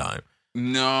same time.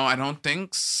 No, I don't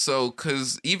think so.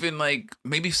 Because even like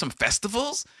maybe some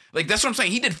festivals, like that's what I'm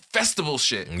saying. He did festival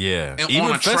shit. Yeah,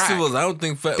 even festivals. I don't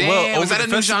think. Was that a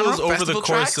new genre? Over the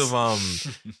course of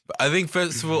I think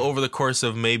festival over the course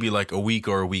of maybe like a week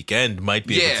or a weekend might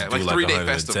be able to do like 3-day 110.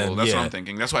 festival. That's what I'm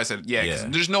thinking. That's why I said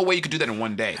there's no way you could do that in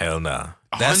one day. Hell nah.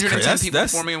 110 people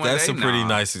performing in one day. That's a pretty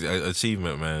nice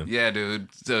achievement, man. Yeah, dude.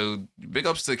 So big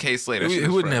ups to K-Slay. He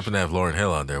wouldn't happen to have Lauryn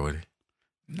Hill on there, would he?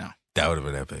 No. That would have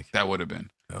been epic. That would have been.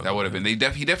 That would have been. He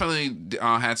definitely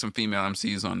had some female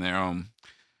MCs on there. Off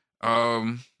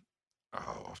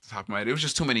the top of my head, it was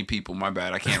just too many people. My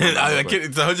bad. I can't remember.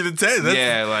 It's 110.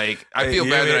 Yeah, like I feel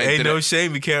bad that I ain't no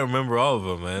shame you can't remember all of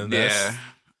them, man.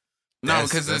 No,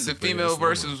 because the female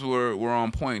verses were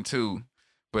on point too.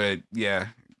 But yeah,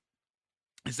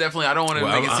 it's definitely. I don't want to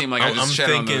make it seem like I just shed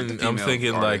on the female I'm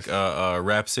thinking artists. like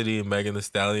Rhapsody and Megan Thee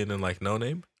Stallion and like No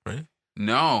Name, right?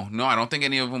 No, I don't think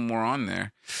any of them were on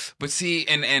there. But see,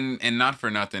 and not for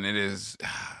nothing, it is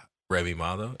Remy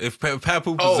Ma though. If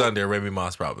Papoose was on there, Remy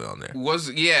Ma's probably on there.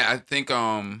 I think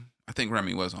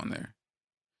Remy was on there.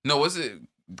 No, was it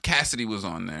Cassidy was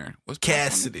on there? Was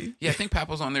Cassidy? Yeah, I think Pap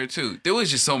was on there too. There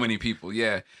was just so many people.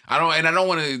 Yeah, I don't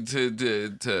want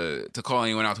to call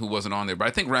anyone out who wasn't on there, but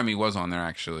I think Remy was on there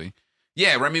actually.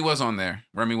 Yeah, Remy was on there.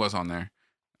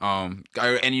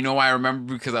 And you know why I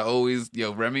remember? Because I always,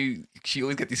 Remy, she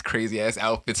always got these crazy ass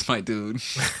outfits, my dude.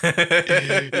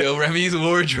 Remy's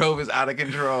wardrobe is out of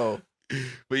control.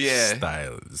 But yeah.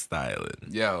 Styling.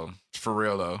 Yo, for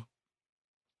real though.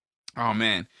 Oh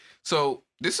man. So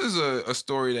this is a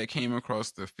story that came across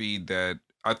the feed that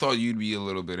I thought you'd be a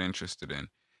little bit interested in.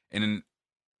 And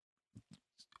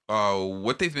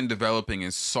what they've been developing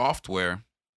is software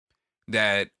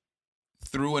that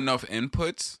through enough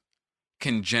inputs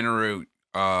can generate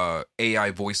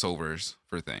AI voiceovers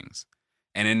for things,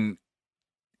 and then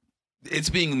it's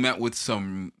being met with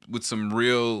some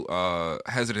real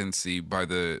hesitancy by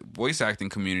the voice acting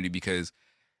community because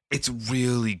it's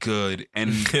really good and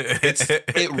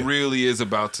it really is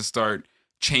about to start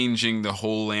changing the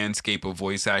whole landscape of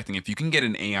voice acting. If you can get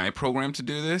an AI program to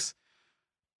do this,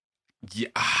 yeah,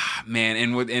 man.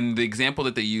 And the example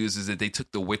that they use is that they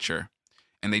took The Witcher.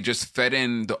 And they just fed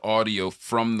in the audio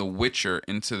from The Witcher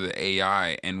into the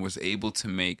AI and was able to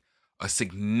make a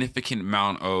significant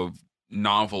amount of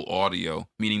novel audio,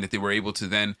 meaning that they were able to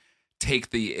then take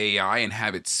the AI and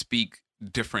have it speak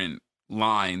different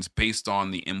lines based on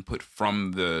the input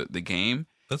from the game.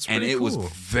 That's pretty cool. And it was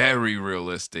very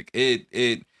realistic.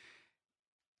 It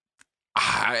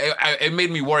made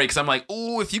me worry because I'm like,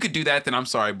 ooh, if you could do that, then I'm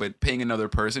sorry, but paying another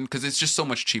person, because it's just so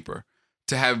much cheaper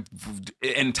to have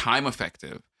and time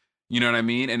effective, you know what I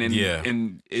mean? And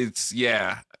it's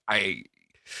I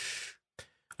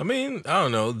mean, I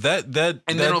don't know that then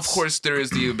of course there is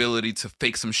the ability to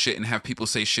fake some shit and have people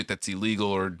say shit that's illegal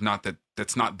or not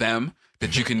that's not them,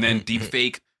 that you can then deep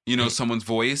fake, someone's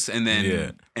voice and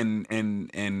then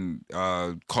and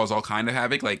cause all kind of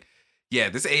havoc. Like, yeah,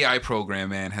 this AI program,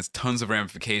 man, has tons of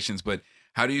ramifications. But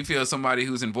how do you feel as somebody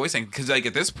who's in voice acting? Because like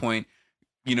at this point,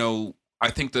 I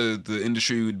think the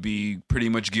industry would be pretty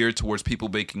much geared towards people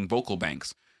making vocal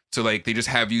banks. So like they just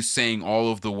have you saying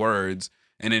all of the words,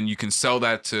 and then you can sell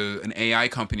that to an AI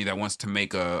company that wants to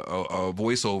make a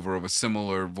voiceover of a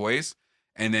similar voice,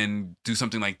 and then do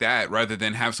something like that rather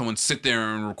than have someone sit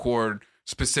there and record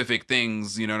specific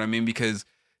things. You know what I mean? Because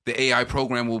the AI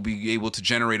program will be able to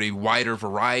generate a wider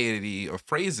variety of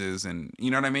phrases, and you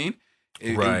know what I mean?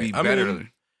 It would be better. I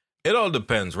mean, it all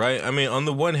depends, right? I mean, on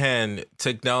the one hand,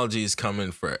 technology is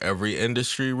coming for every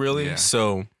industry, really. Yeah.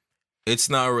 So it's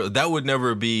not that would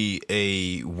never be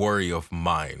a worry of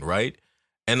mine, right?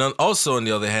 And also on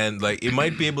the other hand, like it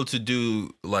might be able to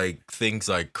do like things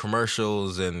like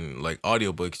commercials and like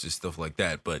audiobooks and stuff like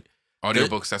that. But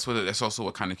Audiobooks, that's also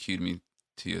what kind of cued me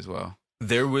to you as well.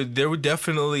 There would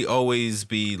definitely always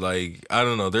be like, I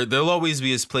don't know, there'll always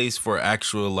be a place for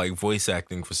actual like voice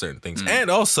acting for certain things.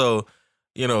 And also,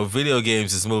 you know, video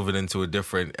games is moving into a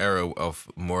different era of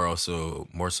more so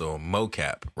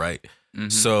mocap, right?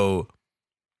 So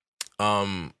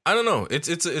I don't know.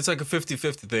 It's like a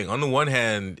 50-50 thing. On the one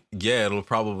hand, yeah, it'll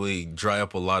probably dry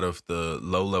up a lot of the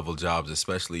low-level jobs,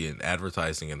 especially in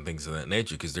advertising and things of that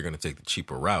nature, because they're going to take the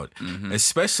cheaper route.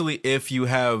 Especially if you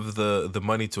have the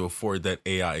money to afford that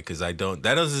AI, because that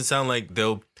doesn't sound like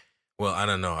they'll, well, I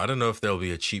don't know. I don't know if there'll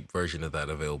be a cheap version of that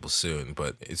available soon,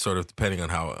 but it's sort of depending on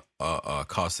how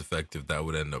cost-effective that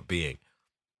would end up being.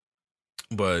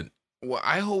 But what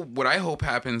I hope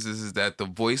happens is that the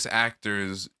voice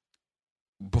actors,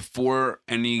 before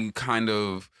any kind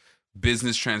of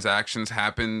business transactions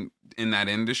happen in that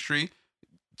industry,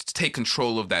 take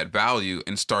control of that value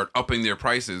and start upping their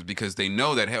prices, because they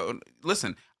know that, hey,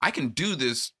 listen, I can do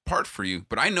this part for you,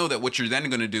 but I know that what you're then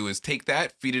going to do is take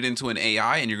that, feed it into an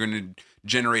AI, and you're going to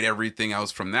generate everything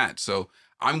else from that. So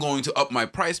I'm going to up my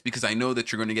price because I know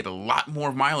that you're going to get a lot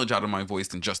more mileage out of my voice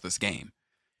than just this game.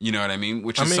 You know what I mean?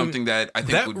 Which is something that I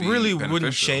think that would be really beneficial.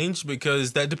 Wouldn't change,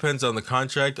 because that depends on the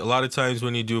contract. A lot of times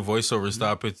when you do voiceover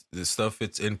stuff,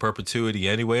 it's in perpetuity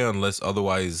anyway, unless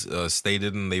otherwise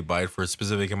stated, and they buy it for a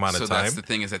specific amount of time. So that's the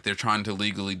thing, is that they're trying to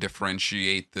legally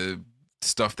differentiate the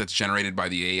stuff that's generated by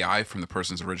the AI from the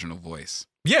person's original voice.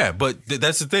 Yeah, but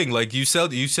that's the thing. Like you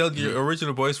sell your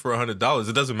original voice for $100.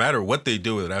 It doesn't matter what they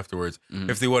do with it afterwards.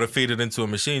 If they want to feed it into a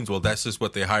machine, well, that's just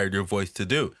what they hired your voice to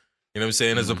do. You know what I'm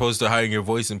saying? As opposed to hiring your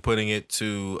voice and putting it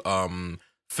to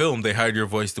film, they hired your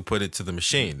voice to put it to the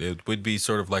machine. It would be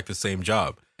sort of like the same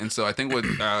job. And so I think what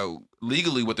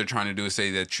legally what they're trying to do is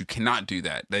say that you cannot do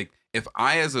that. Like if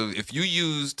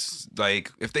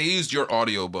they used your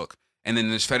audiobook and then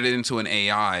just fed it into an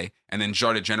AI and then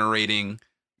started generating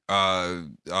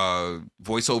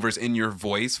voiceovers in your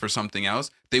voice for something else,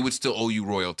 they would still owe you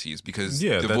royalties, because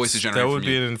the voice is generated. That would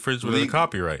be an infringement of the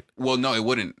copyright. Well, no, it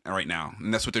wouldn't right now.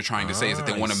 And that's what they're trying to say, is that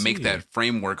they want to make that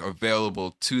framework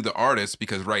available to the artists,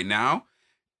 because right now,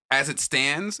 as it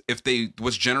stands,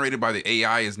 what's generated by the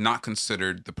AI is not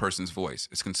considered the person's voice.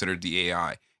 It's considered the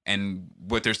AI. And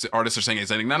what artists are saying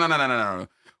is like, no.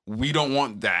 We don't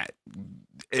want that.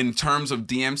 In terms of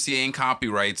DMCA and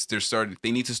copyrights,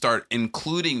 they need to start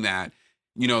including that.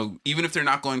 You know, even if they're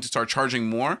not going to start charging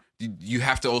more, you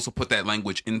have to also put that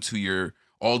language into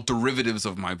all derivatives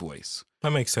of my voice.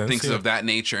 That makes sense. Things of that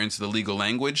nature into the legal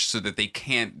language, so that they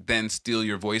can't then steal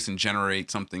your voice and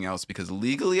generate something else, because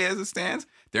legally as it stands,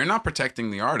 they're not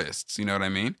protecting the artists. You know what I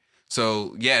mean?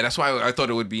 So yeah, that's why I thought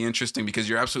it would be interesting, because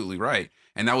you're absolutely right.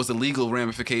 And that was the legal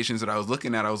ramifications that I was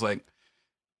looking at. I was like,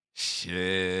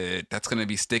 shit, that's going to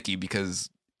be sticky, because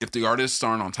if the artists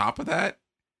aren't on top of that,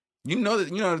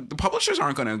 the publishers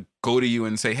aren't going to go to you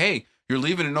and say, hey, you're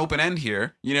leaving an open end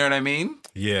here. You know what I mean?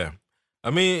 Yeah. I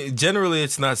mean, generally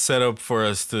it's not set up for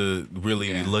us to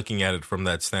really be looking at it from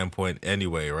that standpoint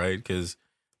anyway, right? Because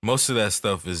most of that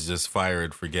stuff is just fire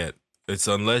and forget. It's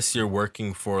unless you're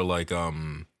working for like,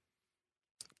 I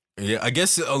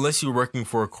guess unless you're working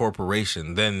for a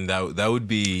corporation, then that would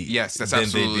be, yes, that's then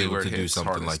absolutely they'd be able where to it do hits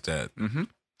something hardest. like that. Mm-hmm.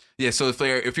 Yeah, so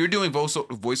if you're doing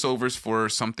voiceovers for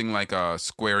something like a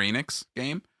Square Enix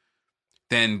game,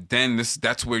 then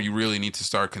that's where you really need to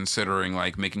start considering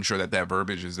like making sure that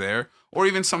verbiage is there, or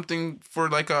even something for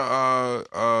like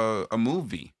a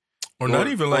movie. Or not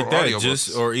even like that,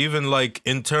 audiobooks. or even like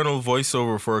internal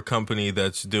voiceover for a company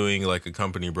that's doing like a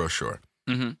company brochure.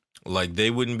 Mm-hmm. Like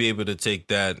they wouldn't be able to take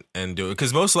that and do it,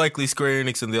 because most likely Square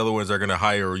Enix and the other ones are going to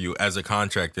hire you as a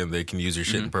contractor, and they can use your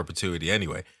shit in perpetuity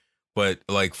anyway. But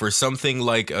like for something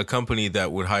like a company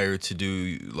that would hire to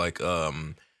do like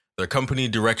their company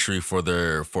directory for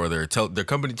their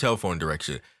company telephone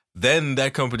directory, then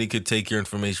that company could take your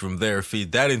information from there,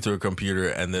 feed that into a computer,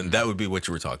 and then that would be what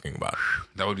you were talking about.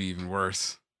 That would be even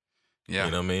worse. Yeah.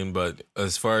 You know what I mean? But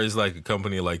as far as like a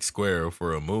company like Square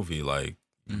for a movie, like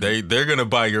they're gonna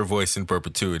buy your voice in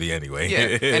perpetuity anyway.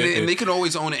 Yeah, and they can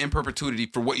always own it in perpetuity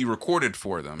for what you recorded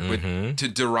for them. But to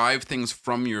derive things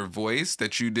from your voice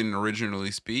that you didn't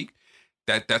originally speak,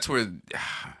 that's where.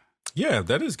 Yeah,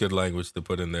 that is good language to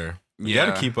put in there. You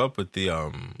got to keep up with the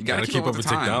you got to keep up with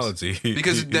technology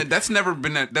because that's never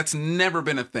been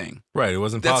a thing. Right, it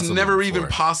wasn't. That's possible never before. even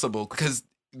possible because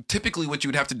typically what you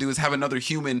would have to do is have another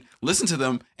human listen to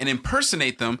them and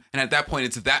impersonate them, and at that point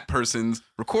it's that person's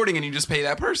recording, and you just pay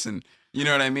that person. You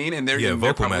know what I mean? And they're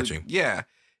vocal matching. Yeah,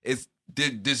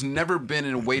 there's never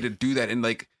been a way to do that in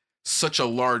like such a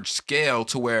large scale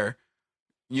to where,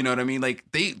 you know what I mean? Like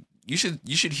you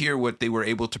should hear what they were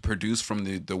able to produce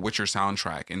from the Witcher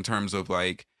soundtrack in terms of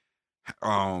like,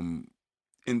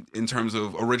 in terms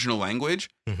of original language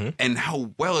and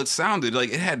how well it sounded.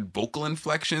 Like it had vocal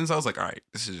inflections. I was like, all right,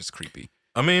 this is just creepy.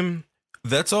 I mean,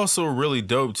 that's also really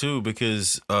dope too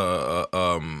because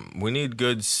we need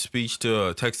good speech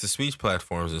to text to speech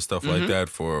platforms and stuff like that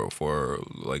for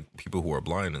like people who are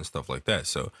blind and stuff like that.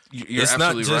 So you're it's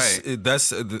absolutely not just right.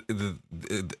 that's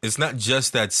it's not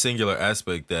just that singular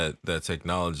aspect that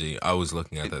technology. I was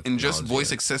looking at that and just technology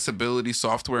voice accessibility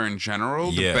software in general.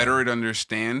 The better it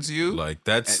understands you, like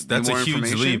that's the a more huge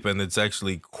information. leap, and it's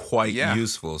actually quite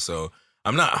useful. So.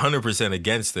 I'm not 100%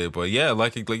 against it, but yeah,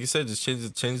 like you said, just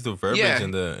change the verbiage in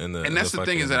the and that's the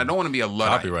thing is that I don't want to be a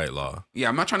Luddite. Copyright law. Yeah,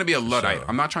 I'm not trying to be a Luddite. Sure.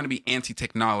 I'm not trying to be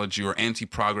anti-technology or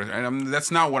anti-progress.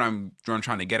 That's not what I'm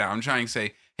trying to get at. I'm trying to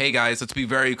say, hey guys, let's be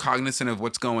very cognizant of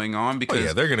what's going on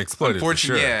because they're gonna exploit it for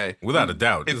sure, without a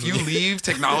doubt. If you leave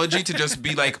technology to just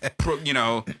be like,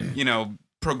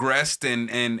 progressed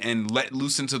and let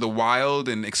loose into the wild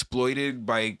and exploited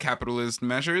by capitalist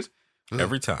measures.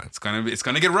 Every time it's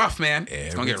gonna get rough, man.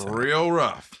 It's gonna get real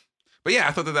rough. But yeah,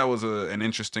 I thought that was an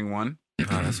interesting one. Oh,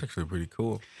 that's actually pretty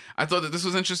cool. I thought that this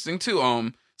was interesting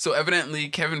too. So evidently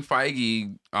Kevin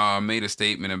Feige made a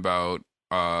statement about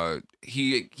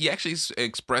he actually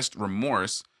expressed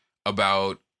remorse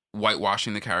about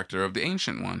whitewashing the character of the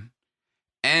Ancient One,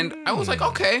 and I was like,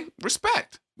 okay,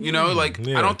 respect. You know, like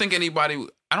I don't think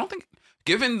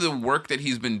given the work that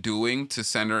he's been doing to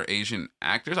center Asian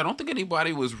actors, I don't think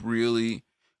anybody was really,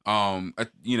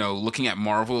 looking at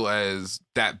Marvel as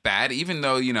that bad, even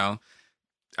though,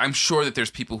 I'm sure that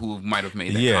there's people who might have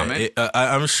made that comment.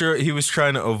 I'm sure he was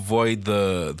trying to avoid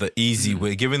the easy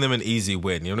win, giving them an easy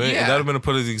win. You know, that would have been to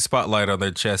put a spotlight on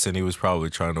their chest, and he was probably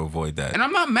trying to avoid that. And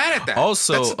I'm not mad at that.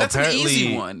 Also, that's an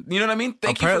easy one. You know what I mean?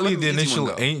 Apparently, the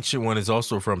initial Ancient One is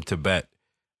also from Tibet.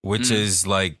 Which is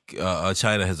like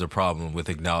China has a problem with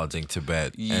acknowledging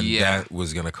Tibet, and that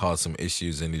was going to cause some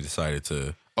issues, and he decided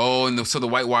to. Oh, and so the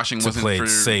whitewashing wasn't play for, it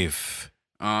safe.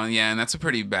 And that's a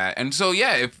pretty bad. And so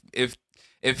if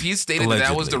he stated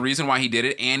that was the reason why he did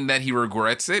it, and that he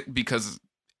regrets it because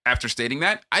after stating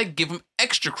that, I give him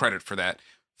extra credit for that.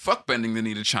 Fuck bending the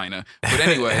knee to China. But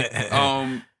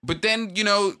anyway, but then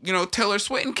Taylor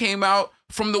Swift came out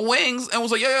from the wings and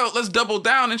was like, yo, let's double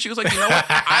down. And she was like, you know what?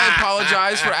 I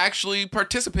apologize for actually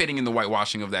participating in the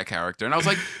whitewashing of that character. And I was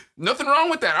like, nothing wrong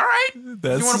with that. All right. You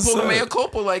want to pull the mea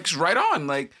culpa, like, right on.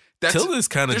 Like, Tilda's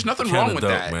there's nothing wrong with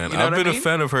dope, that, man. You know I've been a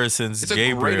fan of her since it's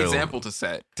Gabriel. It's a great example to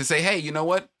set. To say, hey, you know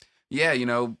what? Yeah,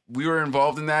 we were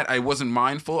involved in that. I wasn't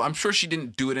mindful. I'm sure she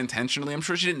didn't do it intentionally. I'm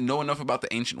sure she didn't know enough about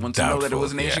the Ancient One to know that it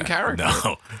was an Asian character.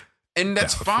 No. And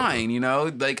that's fine,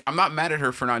 Like, I'm not mad at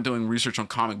her for not doing research on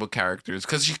comic book characters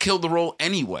because she killed the role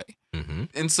anyway. Mm-hmm.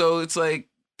 And so it's like,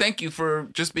 thank you for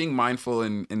just being mindful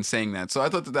and saying that. So I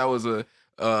thought that was a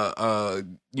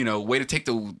way to take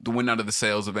the wind out of the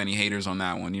sails of any haters on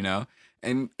that one,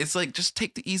 And it's like, just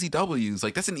take the easy W's.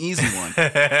 Like, that's an easy one.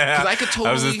 Because I could totally.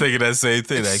 I was just thinking that same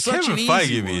thing. Like, Kevin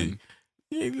Feige,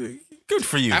 good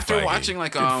for you. After Feige. watching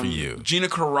like Gina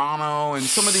Carano and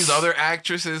some of these other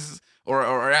actresses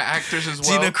or actors as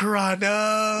well. Gina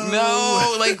Carano.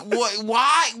 No, like what?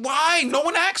 Why? No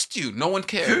one asked you. No one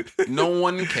cared. No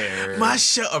one cared. My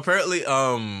show. Apparently,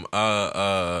 damn,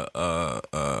 I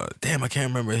can't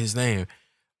remember his name.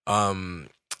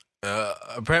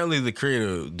 Apparently the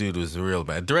creator dude was real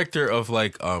bad. Director of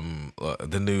like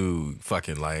the new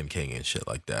fucking Lion King and shit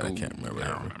like that. I can't remember. I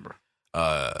don't remember.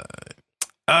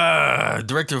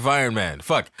 Director of Iron Man.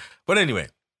 Fuck. But anyway,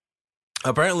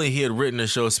 apparently he had written a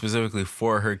show specifically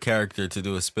for her character to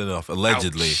do a spinoff,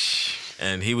 allegedly. Ouch.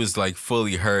 And he was like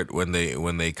fully hurt when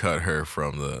they cut her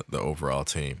from the overall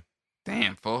team.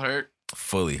 Damn, full hurt.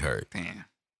 Fully hurt. Damn.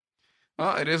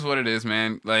 Well, it is what it is,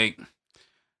 man. Like,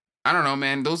 I don't know,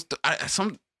 man.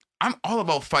 I'm all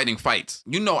about fighting fights.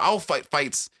 I'll fight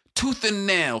fights tooth and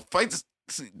nail. Fights,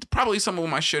 probably some of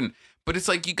them I shouldn't. but it's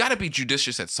like you got to be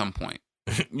judicious at some point.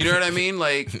 You know what I mean?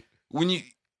 Like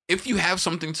if you have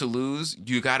something to lose,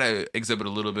 you got to exhibit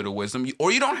a little bit of wisdom,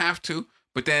 or you don't have to.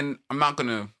 But then I'm not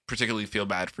gonna particularly feel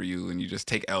bad for you, and you just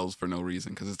take L's for no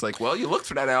reason because it's like, well, you looked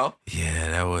for that L. Yeah,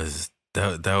 that was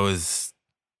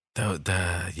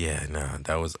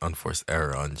unforced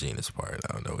error on Gina's part.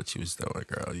 I don't know what she was doing,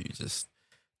 girl. You just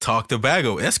talked the bag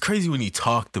away. That's crazy when you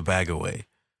talk the bag away.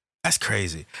 That's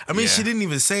crazy. I mean, she didn't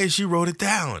even say it. She wrote it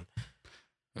down.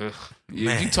 Ugh.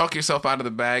 You talk yourself out of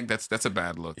the bag, that's a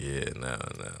bad look. Yeah, no.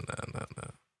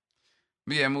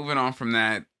 But yeah, moving on from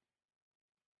that.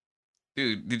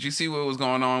 Dude, did you see what was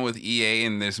going on with EA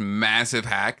and this massive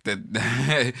hack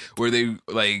that where they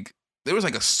like there was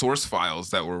like a source files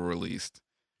that were released?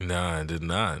 No, I did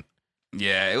not.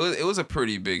 Yeah, it was a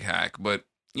pretty big hack, but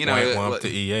you know, went to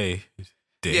EA.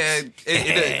 Dicks. Yeah,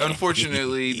 it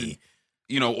unfortunately,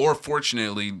 or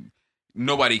fortunately,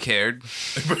 nobody cared.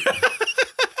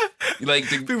 Like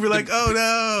people were like, "Oh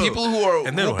no!" People who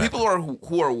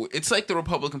are it's like the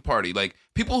Republican Party. Like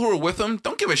people who are with them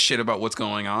don't give a shit about what's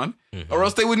going on, or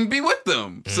else they wouldn't be with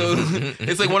them. So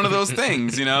it's like one of those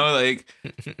things, Like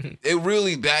it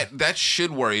really that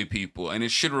should worry people, and it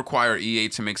should require EA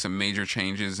to make some major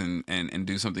changes and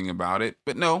do something about it.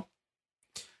 But no.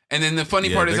 And then the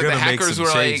funny part is that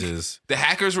the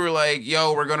hackers were like,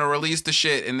 yo, we're going to release the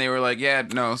shit. And they were like, yeah,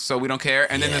 no, so we don't care.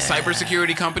 And then the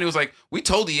cybersecurity company was like, we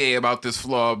told EA about this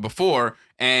flaw before,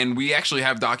 and we actually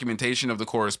have documentation of the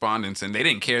correspondence, and they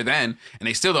didn't care then, and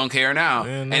they still don't care now.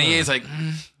 Yeah, no. And EA's like,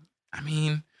 I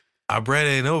mean. Our bread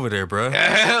ain't over there, bro.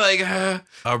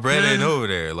 Our bread ain't over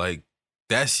there. Like,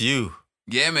 that's you.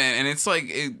 Yeah, man. And it's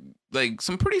like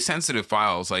some pretty sensitive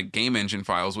files, like game engine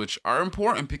files, which are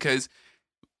important because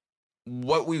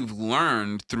what we've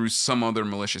learned through some other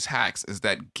malicious hacks is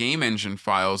that game engine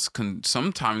files can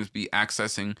sometimes be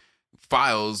accessing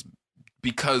files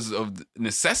because of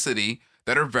necessity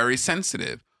that are very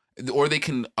sensitive, or they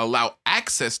can allow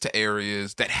access to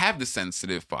areas that have the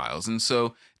sensitive files. And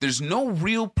so there's no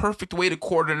real perfect way to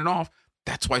cordon it off.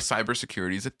 That's why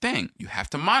cybersecurity is a thing. You have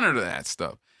to monitor that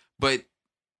stuff. But,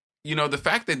 the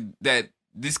fact that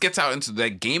this gets out into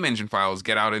that game engine files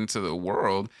get out into the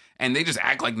world, and they just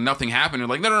act like nothing happened. They're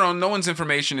like, no one's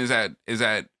information is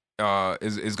going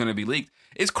to be leaked.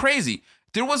 It's crazy.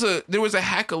 There was a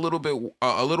hack a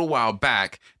little while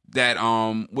back that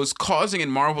was causing in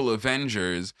Marvel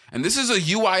Avengers, and this is a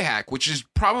UI hack, which is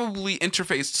probably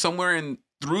interfaced somewhere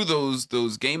through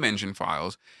those game engine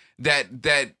files that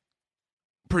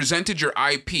presented your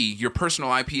IP, your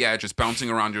personal IP address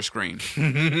bouncing around your screen.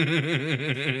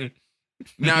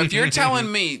 Now, if you're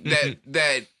telling me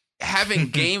that having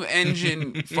game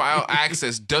engine file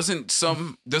access doesn't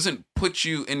put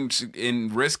you in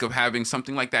risk of having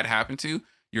something like that happen to you,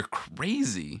 you're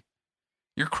crazy.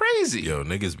 You're crazy. Yo,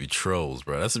 niggas be trolls,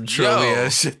 bro. That's some trolly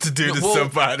ass shit to do to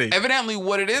somebody. Evidently,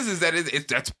 what it is that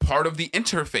that's part of the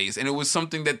interface, and it was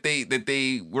something that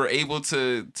they were able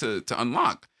to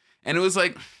unlock, and it was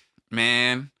like,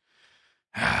 man.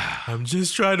 I'm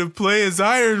just trying to play as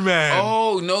Iron Man.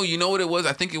 Oh, no, you know what it was?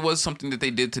 I think it was something that they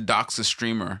did to dox a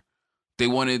streamer. They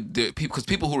wanted because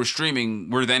people who were streaming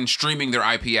were then streaming their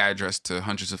IP address to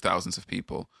hundreds of thousands of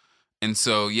people. And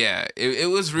so, yeah, it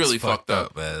was really fucked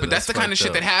up. Man. But that's the kind of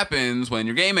shit that happens when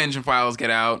your game engine files get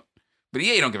out. But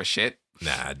EA don't give a shit.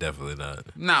 Nah, definitely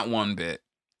not. Not one bit.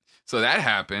 So that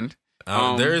happened.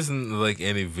 There isn't like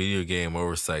any video game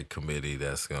oversight committee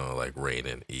that's gonna like rein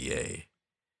in EA.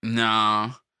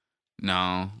 No.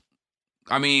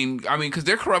 I mean, because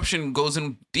their corruption goes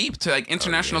in deep to like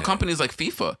international companies like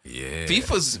FIFA. Yeah,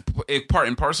 FIFA's part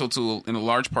and parcel to, in a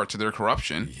large part, to their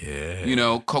corruption.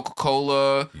 Yeah,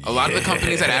 Coca-Cola, a lot of the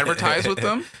companies that advertise with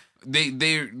them,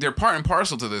 they're part and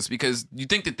parcel to this, because you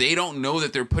think that they don't know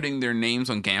that they're putting their names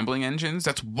on gambling engines.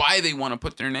 That's why they want to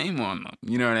put their name on them.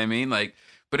 You know what I mean? Like,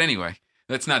 but anyway,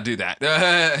 let's not do that.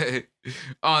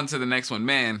 On to the next one,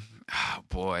 man. Oh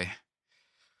boy.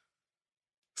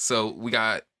 So we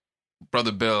got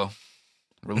Brother Bill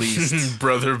released.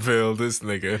 Brother Bill, this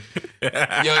nigga.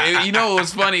 Yo, you know what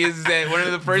was funny is that one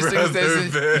of the first things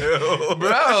that said,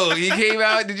 bro, he came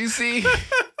out. Did you see?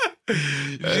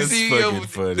 Did you see?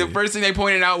 Funny. The first thing they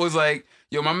pointed out was like,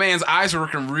 yo, my man's eyes were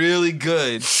working really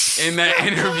good in that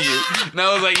interview. And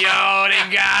I was like, yo,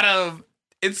 they got him.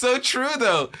 It's so true,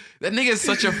 though. That nigga is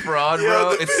such a fraud,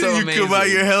 bro. It's so amazing. You come out,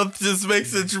 your health just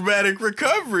makes a dramatic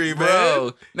recovery, man.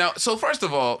 Bro. Now, so first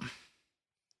of all,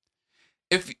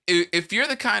 if you're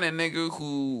the kind of nigga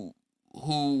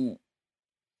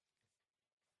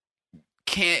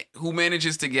who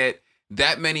manages to get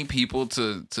that many people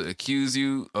to accuse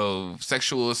you of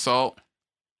sexual assault,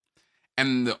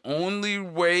 and the only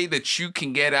way that you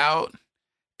can get out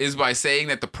is by saying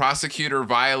that the prosecutor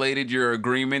violated your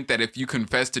agreement that if you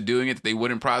confess to doing it, they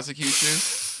wouldn't prosecute you,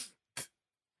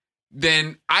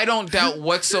 then I don't doubt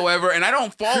whatsoever, and I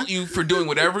don't fault you for doing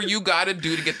whatever you got to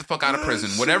do to get the fuck out of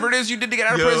prison. Whatever it is you did to get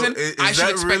out of prison, I should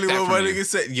expect really that from you.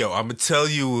 Said? Yo, I'm gonna tell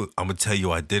you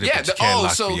I did it, but you can't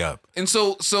lock me up. And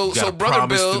so Brother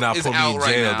Bill is out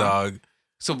right now. Dog.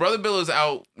 So Brother Bill is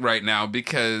out right now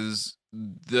because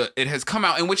it has come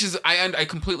out, and which is I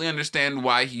completely understand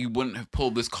why he wouldn't have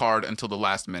pulled this card until the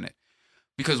last minute.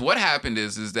 Because what happened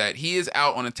is that he is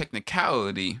out on a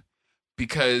technicality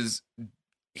because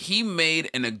he made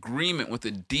an agreement with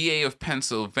the DA of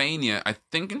Pennsylvania, I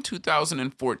think in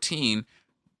 2014,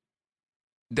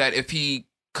 that if he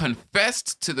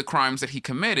confessed to the crimes that he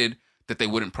committed, that they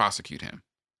wouldn't prosecute him.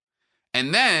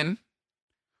 And then,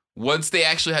 once they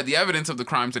actually had the evidence of the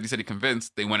crimes that he said he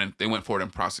convinced, they went forward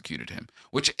and prosecuted him,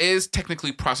 which is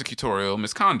technically prosecutorial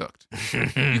misconduct.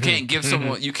 You can't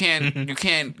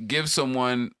give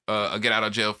someone a get out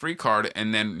of jail free card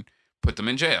and then put them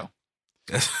in jail.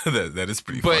 that is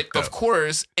pretty. But fucked up. Of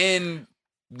course, in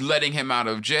letting him out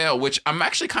of jail, which I'm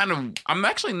actually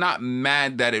not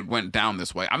mad that it went down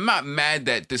this way. I'm not mad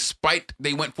that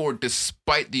they went forward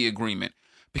despite the agreement,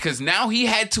 because now he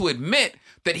had to admit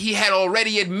that he had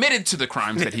already admitted to the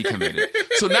crimes that he committed.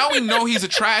 So now we know he's a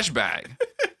trash bag.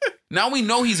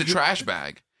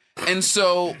 And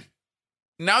so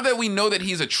now that we know that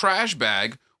he's a trash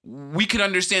bag, we can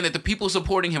understand that the people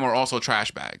supporting him are also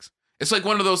trash bags. It's like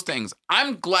one of those things.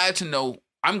 I'm glad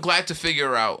to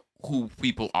figure out who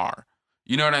people are.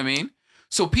 You know what I mean?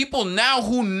 So people now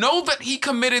who know that he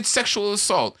committed sexual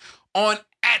assault on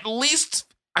at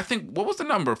least, I think, what was the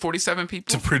number? 47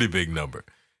 people? It's a pretty big number.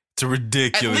 It's a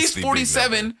ridiculously at least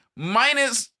 47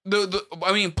 minus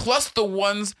plus the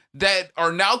ones that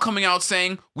are now coming out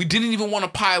saying we didn't even want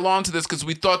to pile on to this because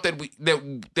we thought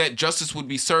that justice would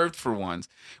be served for once.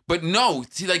 But no,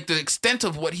 see, like, the extent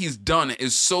of what he's done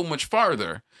is so much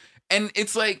farther. And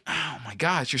it's like, oh my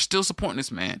gosh, you're still supporting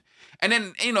this man. And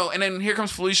then, here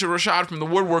comes Felicia Rashad from the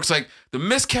woodworks, like, the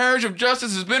miscarriage of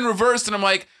justice has been reversed. And I'm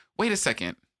like, wait a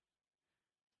second.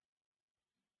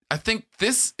 I think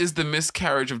this is the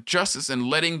miscarriage of justice and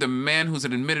letting the man who's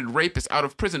an admitted rapist out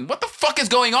of prison. What the fuck is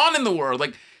going on in the world?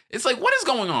 Like, it's like, what is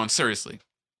going on? Seriously.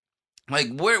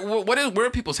 Like, where are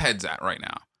people's heads at right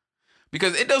now?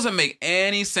 Because it doesn't make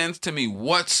any sense to me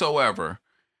whatsoever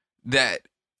that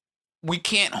we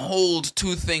can't hold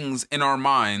two things in our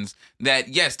minds. That,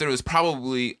 yes, there was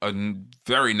probably a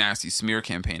very nasty smear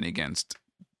campaign against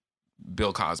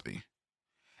Bill Cosby.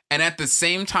 And at the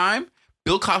same time,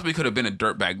 Bill Cosby could have been a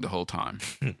dirtbag the whole time.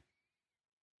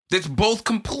 That's both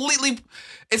completely.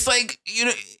 It's like,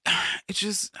 it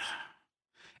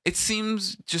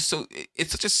seems just so.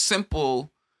 It's such a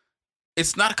simple.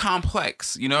 It's not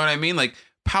complex. You know what I mean? Like,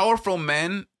 powerful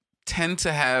men tend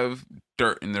to have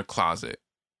dirt in their closet.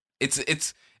 It's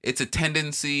a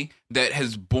tendency that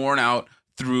has borne out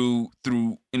through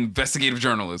investigative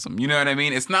journalism. You know what I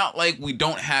mean? It's not like we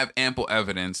don't have ample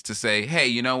evidence to say, hey,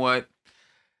 you know what?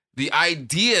 The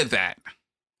idea that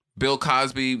Bill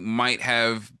Cosby might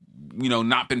have,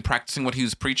 not been practicing what he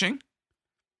was preaching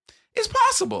is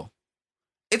possible.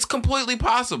 It's completely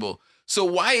possible. So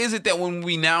why is it that when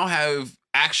we now have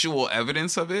actual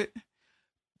evidence of it,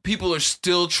 people are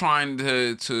still trying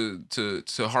to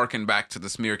harken back to the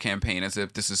smear campaign as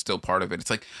if this is still part of it? It's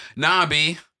like, nah,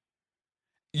 B.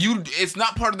 It's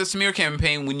not part of the smear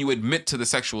campaign when you admit to the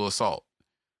sexual assault.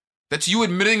 That's you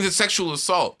admitting to sexual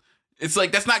assault. It's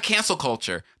like, that's not cancel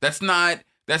culture. That's not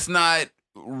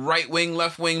right wing,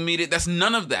 left wing media. That's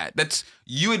none of that. That's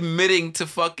you admitting to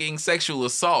fucking sexual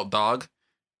assault, dog.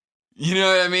 You know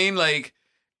what I mean? Like,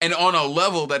 and on a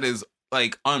level that is,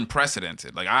 like,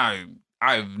 unprecedented. Like,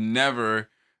 I've never,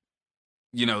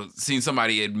 seen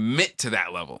somebody admit to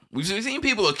that level. We've seen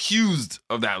people accused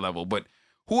of that level, but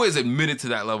who has admitted to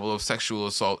that level of sexual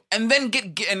assault? And then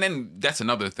and then that's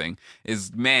another thing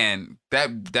is, man,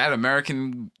 that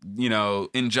American,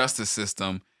 injustice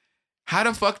system. How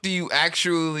the fuck do you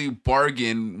actually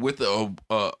bargain with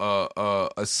a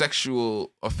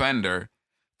sexual offender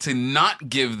to not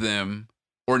give them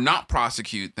or not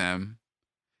prosecute them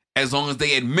as long as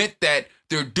they admit that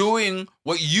they're doing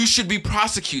what you should be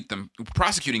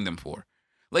prosecuting them for?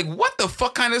 Like, what the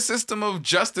fuck kind of system of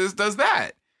justice does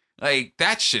that? Like,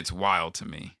 that shit's wild to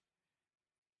me.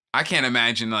 I can't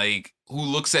imagine, like, who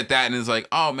looks at that and is like,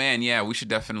 oh, man, yeah, we should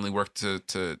definitely work to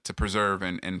preserve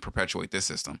and perpetuate this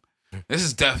system. This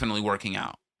is definitely working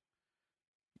out.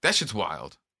 That shit's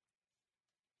wild.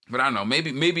 But I don't know.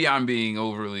 Maybe I'm being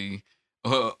overly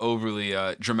overly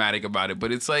dramatic about it,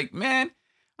 but it's like, man,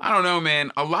 I don't know,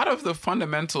 man. A lot of the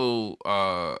fundamental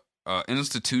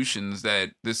institutions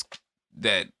that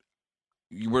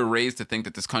we're raised to think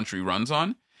that this country runs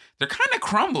on, they're kind of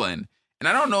crumbling. And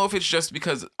I don't know if it's just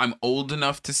because I'm old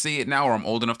enough to see it now, or I'm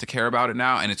old enough to care about it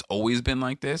now, and it's always been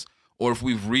like this, or if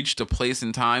we've reached a place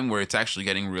in time where it's actually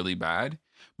getting really bad.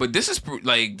 But this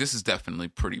is definitely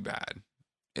pretty bad.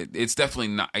 It's definitely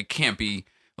not. It can't be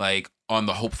like on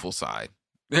the hopeful side.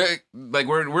 Like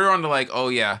we're on the like, oh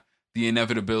yeah, the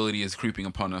inevitability is creeping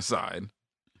upon us side,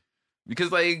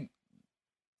 because like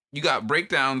you got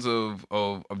breakdowns of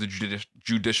the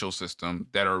judicial system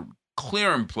that are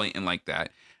clear and blatant like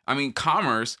that. I mean,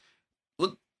 commerce.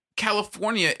 Look,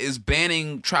 California is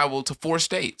banning travel to 4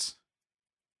 states.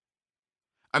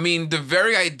 I mean, the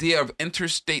very idea of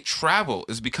interstate travel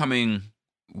is becoming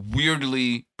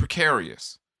weirdly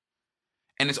precarious.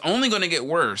 And it's only going to get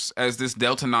worse as this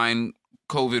Delta 9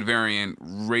 COVID variant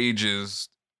rages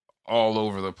all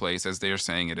over the place, as they're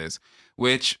saying it is.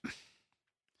 Which,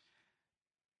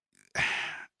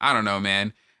 I don't know,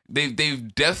 man.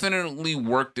 They've definitely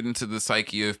worked it into the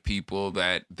psyche of people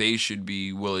that they should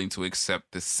be willing to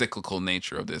accept the cyclical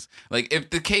nature of this. Like, if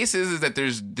the case is that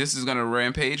this is going to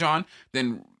rampage on,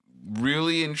 then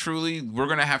really and truly, we're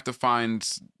going to have to find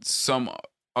some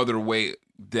other way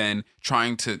than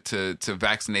trying to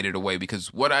vaccinate it away.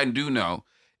 Because what I do know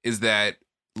is that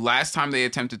last time they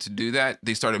attempted to do that,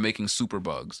 they started making super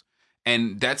bugs.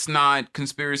 And that's not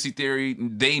conspiracy theory.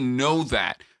 They know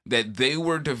that they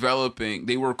were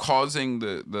causing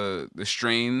the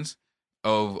strains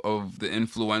of the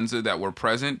influenza that were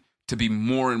present to be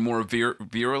more and more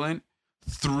virulent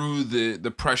through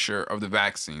the pressure of the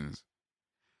vaccines.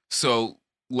 So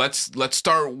let's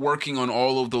start working on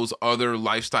all of those other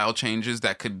lifestyle changes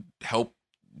that could help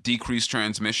decrease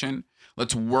transmission.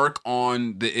 Let's work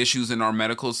on the issues in our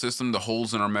medical system, the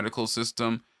holes in our medical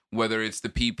system, whether it's the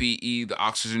PPE, the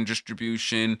oxygen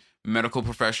distribution, medical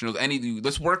professionals,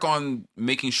 let's work on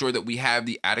making sure that we have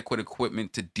the adequate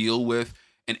equipment to deal with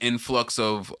an influx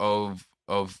of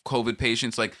COVID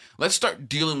patients. Like, let's start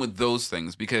dealing with those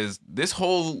things, because this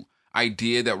whole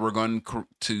idea that we're going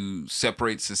to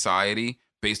separate society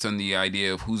based on the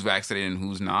idea of who's vaccinated and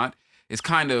who's not is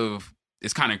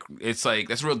it's like,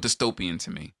 that's real dystopian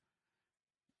to me,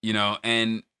 you know.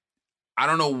 And I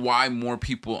don't know why more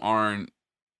people aren't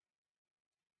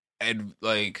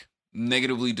like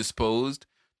negatively disposed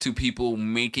to people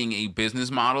making a business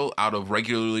model out of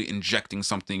regularly injecting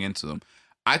something into them.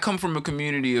 I come from a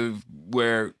community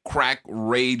where crack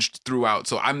raged throughout,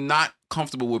 so I'm not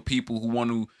comfortable with people who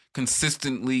want to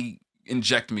consistently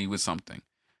inject me with something.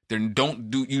 They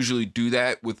don't usually do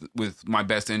that with my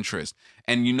best interest.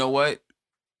 And you know what?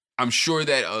 I'm sure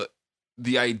that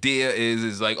the idea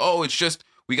is like, oh, it's just,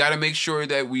 we got to make sure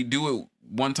that we do it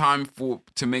one time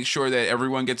to make sure that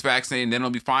everyone gets vaccinated and then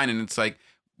it'll be fine. And it's like,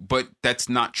 but that's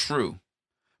not true,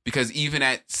 because even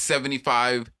at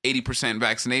 75, 80%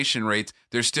 vaccination rates,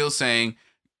 they're still saying,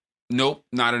 nope,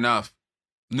 not enough.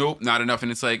 Nope, not enough.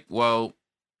 And it's like, well,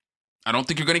 I don't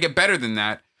think you're going to get better than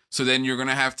that. So then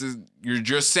you're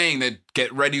just saying that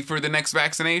get ready for the next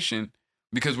vaccination,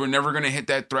 because we're never going to hit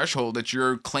that threshold that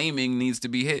you're claiming needs to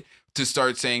be hit to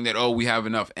start saying that, oh, we have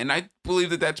enough. And I believe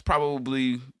that that's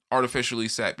probably artificially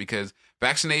set, because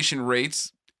vaccination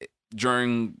rates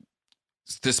during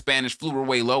the Spanish flu were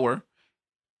way lower,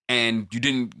 and you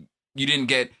didn't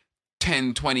get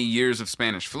 10, 20 years of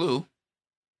Spanish flu.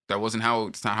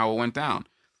 It's not how it went down.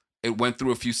 It went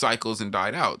through a few cycles and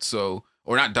died out. So,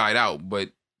 or not died out, but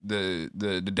the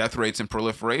death rates and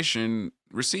proliferation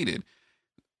receded.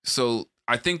 So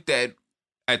I think that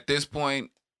at this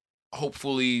point,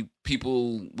 hopefully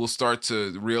people will start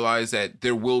to realize that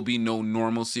there will be no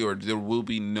normalcy, or there will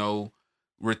be no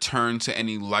return to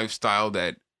any lifestyle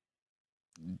that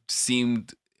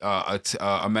seemed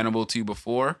amenable to you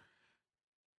before,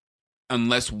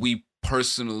 unless we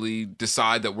personally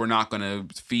decide that we're not going to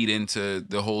feed into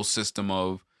the whole system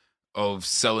of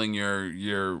selling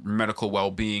your medical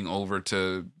well-being over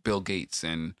to Bill Gates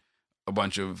and a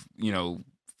bunch of,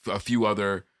 a few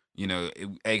other,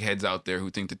 eggheads out there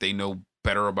who think that they know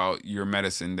better about your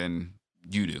medicine than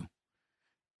you do,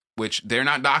 which they're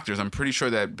not doctors. I'm pretty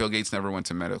sure that Bill Gates never went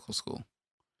to medical school.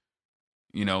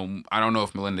 I don't know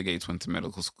if Melinda Gates went to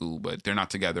medical school, but they're not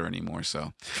together anymore.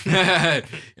 So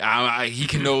he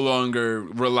can no longer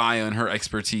rely on her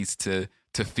expertise to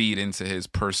feed into his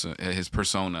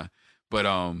persona. But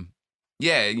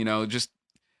just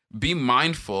be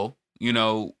mindful,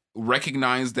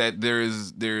 recognize that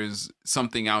there's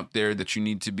something out there that you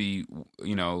need to be,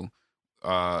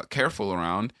 careful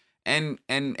around, and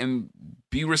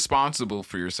be responsible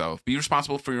for yourself. Be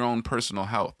responsible for your own personal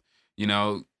health. You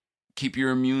know, keep your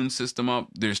immune system up.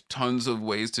 There's tons of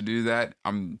ways to do that.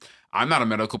 I'm not a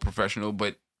medical professional,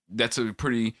 but that's a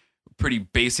pretty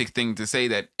basic thing to say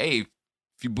that, hey,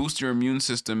 if you boost your immune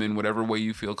system in whatever way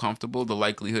you feel comfortable, the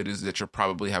likelihood is that you'll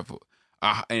probably have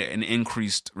an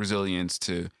increased resilience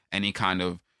to any kind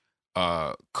of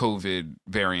COVID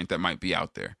variant that might be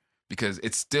out there, because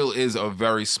it still is a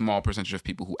very small percentage of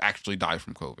people who actually die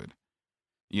from COVID.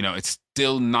 You know, it's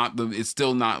still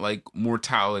not like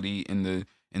mortality in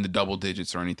the double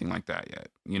digits or anything like that yet,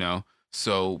 you know?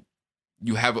 So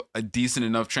you have a decent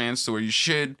enough chance to where you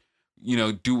should, you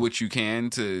know, do what you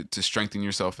can to strengthen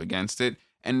yourself against it.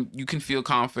 And you can feel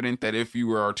confident that if you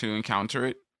were to encounter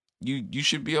it, you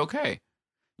should be okay,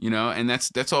 you know? And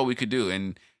that's all we could do.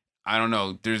 And I don't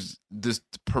know, there's this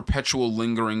perpetual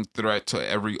lingering threat to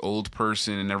every old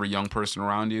person and every young person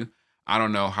around you. I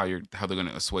don't know how they're going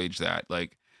to assuage that.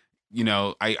 Like, you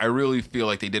know, I really feel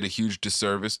like they did a huge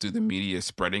disservice to the media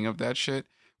spreading of that shit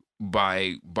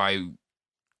by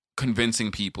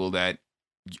convincing people that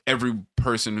every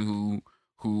person who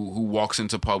walks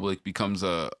into public becomes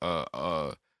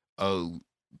a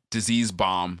disease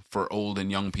bomb for old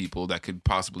and young people that could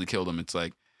possibly kill them. It's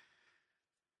like,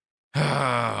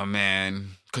 oh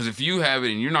man, because if you have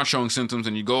it and you're not showing symptoms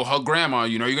and you go hug grandma,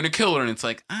 you know you're gonna kill her, and it's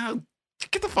like, oh,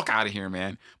 get the fuck out of here,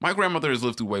 man. My grandmother has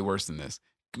lived through way worse than this.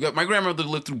 My grandmother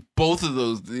lived through both of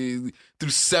those, through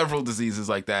several diseases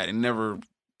like that, and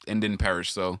didn't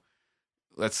perish. So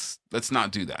let's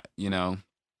not do that, you know.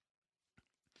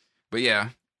 But yeah,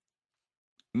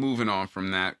 moving on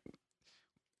from that,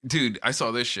 dude, I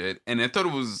saw this shit and I thought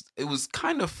it was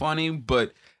kind of funny,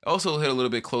 but also hit a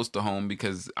little bit close to home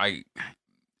because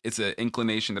it's an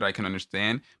inclination that I can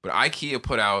understand. But IKEA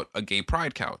put out a gay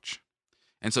pride couch,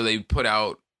 and so they put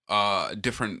out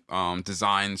different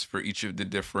designs for each of the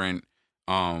different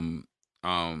intersectional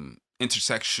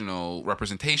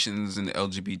representations in the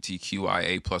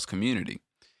LGBTQIA plus community.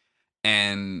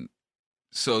 And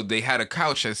so they had a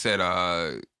couch that said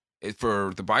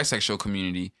for the bisexual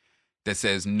community that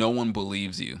says no one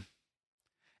believes you.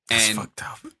 And that's fucked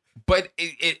up. But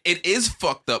it is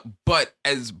fucked up. But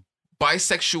as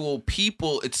bisexual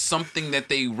people, it's something that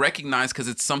they recognize because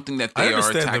it's something that they are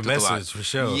attacked with a lot. I understand the message for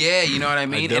sure. Yeah, you know what I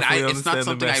mean? And it's not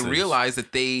something I realized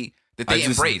that they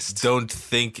embraced. I don't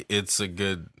think it's a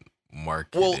good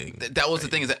marketing. Well, that was the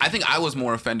thing, is that I think I was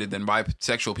more offended than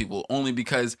bisexual people, only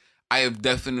because I have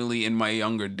definitely in my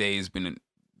younger days been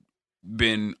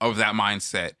of that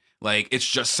mindset. Like, it's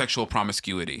just sexual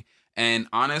promiscuity. And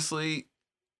honestly,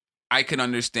 I can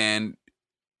understand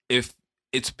if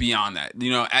it's beyond that.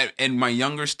 You know, in my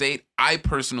younger state, I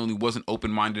personally wasn't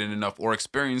open-minded enough or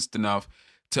experienced enough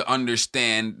to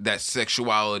understand that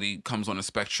sexuality comes on a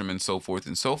spectrum and so forth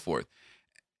and so forth.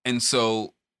 And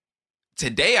so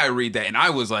today I read that and I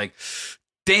was like,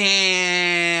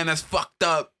 damn, that's fucked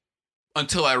up.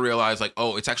 Until I realized, like,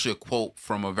 oh, it's actually a quote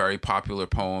from a very popular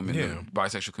poem in the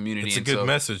bisexual community. It's a good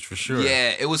message for sure.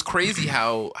 Yeah, it was crazy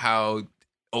how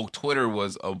Twitter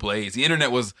was ablaze. The internet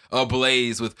was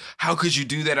ablaze with, how could you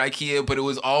do that, IKEA? But it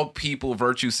was all people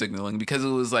virtue signaling, because it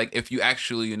was like, if you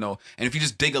actually, you know, and if you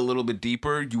just dig a little bit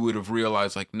deeper, you would have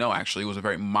realized, like, no, actually, it was a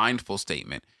very mindful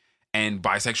statement. And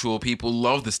bisexual people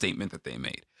love the statement that they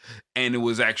made. And it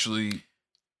was actually...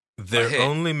 Their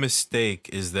only mistake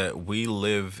is that we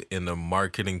live in a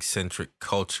marketing-centric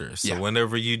culture. So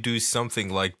whenever you do something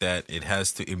like that, it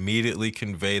has to immediately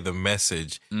convey the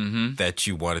message that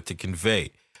you want it to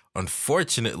convey.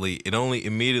 Unfortunately, it only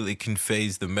immediately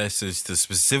conveys the message to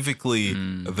specifically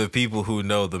the people who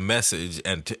know the message,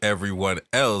 and to everyone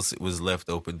else, it was left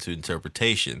open to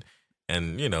interpretation.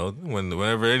 And, you know,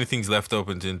 whenever anything's left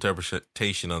open to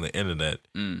interpretation on the internet,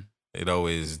 it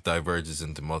always diverges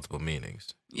into multiple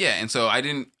meanings. Yeah, and so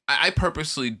I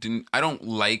purposely didn't, I don't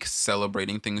like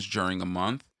celebrating things during a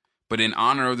month, but in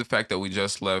honor of the fact that we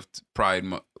just left Pride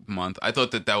Month, I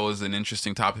thought that was an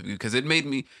interesting topic, because it made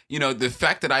me, you know, the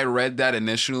fact that I read that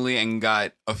initially and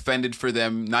got offended for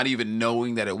them not even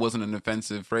knowing that it wasn't an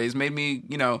offensive phrase made me,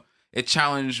 you know, it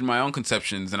challenged my own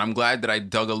conceptions, and I'm glad that I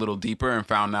dug a little deeper and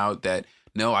found out that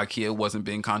no, IKEA wasn't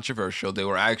being controversial. They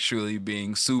were actually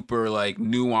being super, like,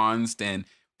 nuanced and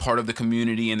part of the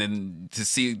community. And then to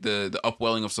see the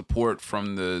upwelling of support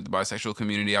from the bisexual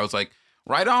community, I was like,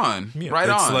 right on, right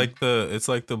on. It's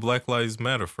like the Black Lives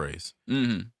Matter phrase.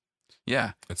 Mm-hmm.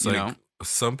 Yeah, it's like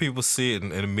some people see it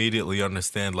and immediately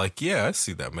understand, like, yeah, I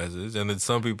see that message, and then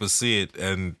some people see it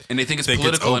and they think it's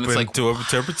political, and it's like to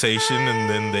interpretation, and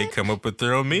then they come up with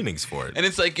their own meanings for it. And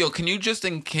it's like, yo, can you just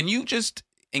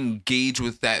engage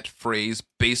with that phrase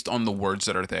based on the words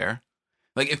that are there?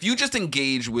 Like, if you just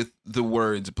engage with the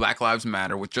words Black Lives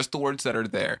Matter, with just the words that are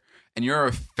there, and you're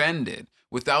offended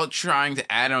without trying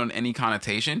to add on any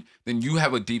connotation, then you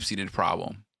have a deep-seated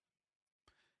problem.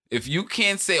 If you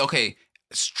can't say, okay,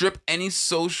 strip any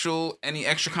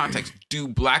extra context, do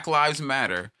Black Lives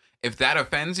Matter, if that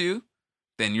offends you,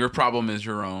 then your problem is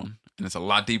your own. And it's a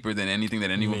lot deeper than anything that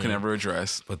anyone can ever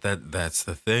address. But that's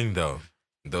the thing, though.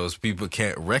 Those people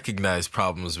can't recognize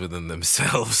problems within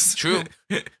themselves. True.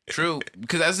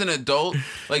 Because as an adult,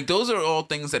 like, those are all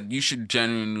things that you should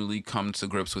genuinely come to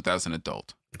grips with as an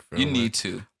adult. You need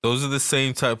to. Those are the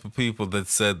same type of people that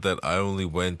said that I only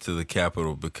went to the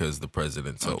Capitol because the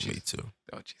president told me to.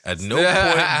 At no point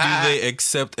do they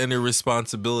accept any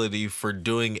responsibility for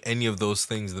doing any of those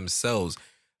things themselves.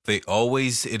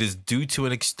 It is due to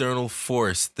an external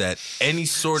force that any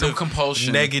sort of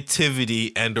compulsion,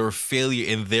 negativity and or failure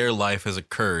in their life has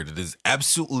occurred. It is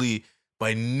absolutely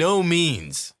by no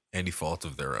means any fault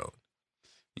of their own.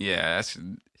 Yeah,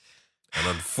 and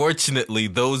unfortunately,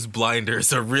 those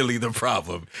blinders are really the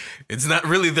problem. It's not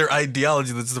really their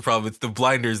ideology that's the problem. It's the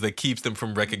blinders that keeps them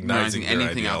from recognizing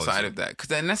anything outside of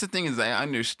that. And that's the thing, is I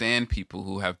understand people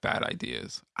who have bad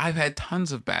ideas. I've had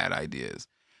tons of bad ideas,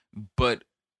 but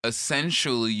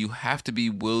essentially you have to be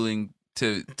willing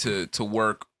to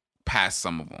work past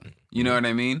some of them. You know what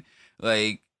I mean?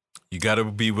 Like, you got to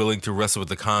be willing to wrestle with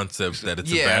the concept that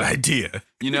it's a bad idea.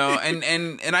 You know,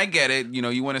 and I get it. You know,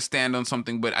 you want to stand on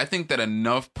something, but I think that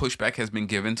enough pushback has been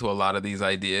given to a lot of these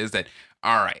ideas that,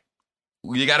 all right,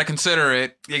 you got to consider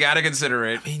it.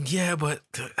 I mean, yeah, but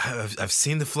I've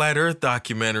seen the Flat Earth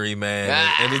documentary, man,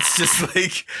 and it's just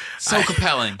like so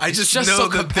compelling. I just know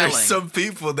that there's some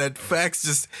people that facts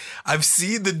just. I've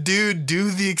seen the dude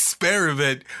do the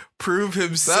experiment, prove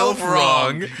himself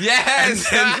wrong.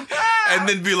 Yes, and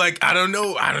then be like, I don't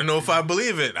know if I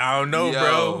believe it. I don't know,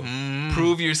 bro.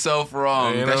 Prove yourself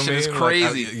wrong. You know that shit is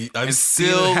crazy. Like, I've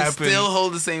still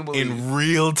hold the same belief in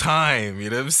real time. You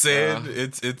know what I'm saying?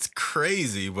 It's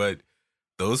crazy, but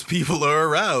those people are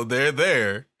around. They're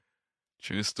there.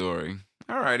 True story.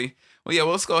 Alrighty. Well, yeah,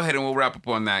 let's go ahead and we'll wrap up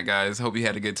on that, guys. Hope you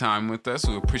had a good time with us.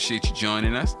 We appreciate you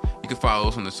joining us. You can follow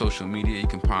us on the social media. You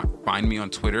can find me on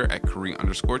Twitter at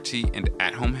Korea_T and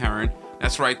at Home Heron.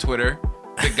 That's right, Twitter.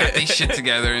 They got their shit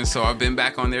together, and so I've been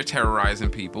back on there terrorizing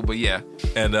people, but yeah.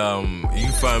 And you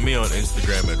can find me on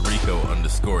Instagram at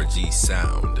Rico_G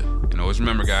Sound. And always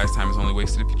remember, guys, time is only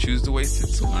wasted if you choose to waste it,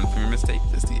 so learn from your mistakes.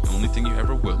 That's the only thing you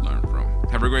ever will learn from.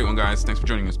 Have a great one, guys. Thanks for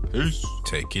joining us. Peace.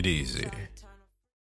 Take it easy.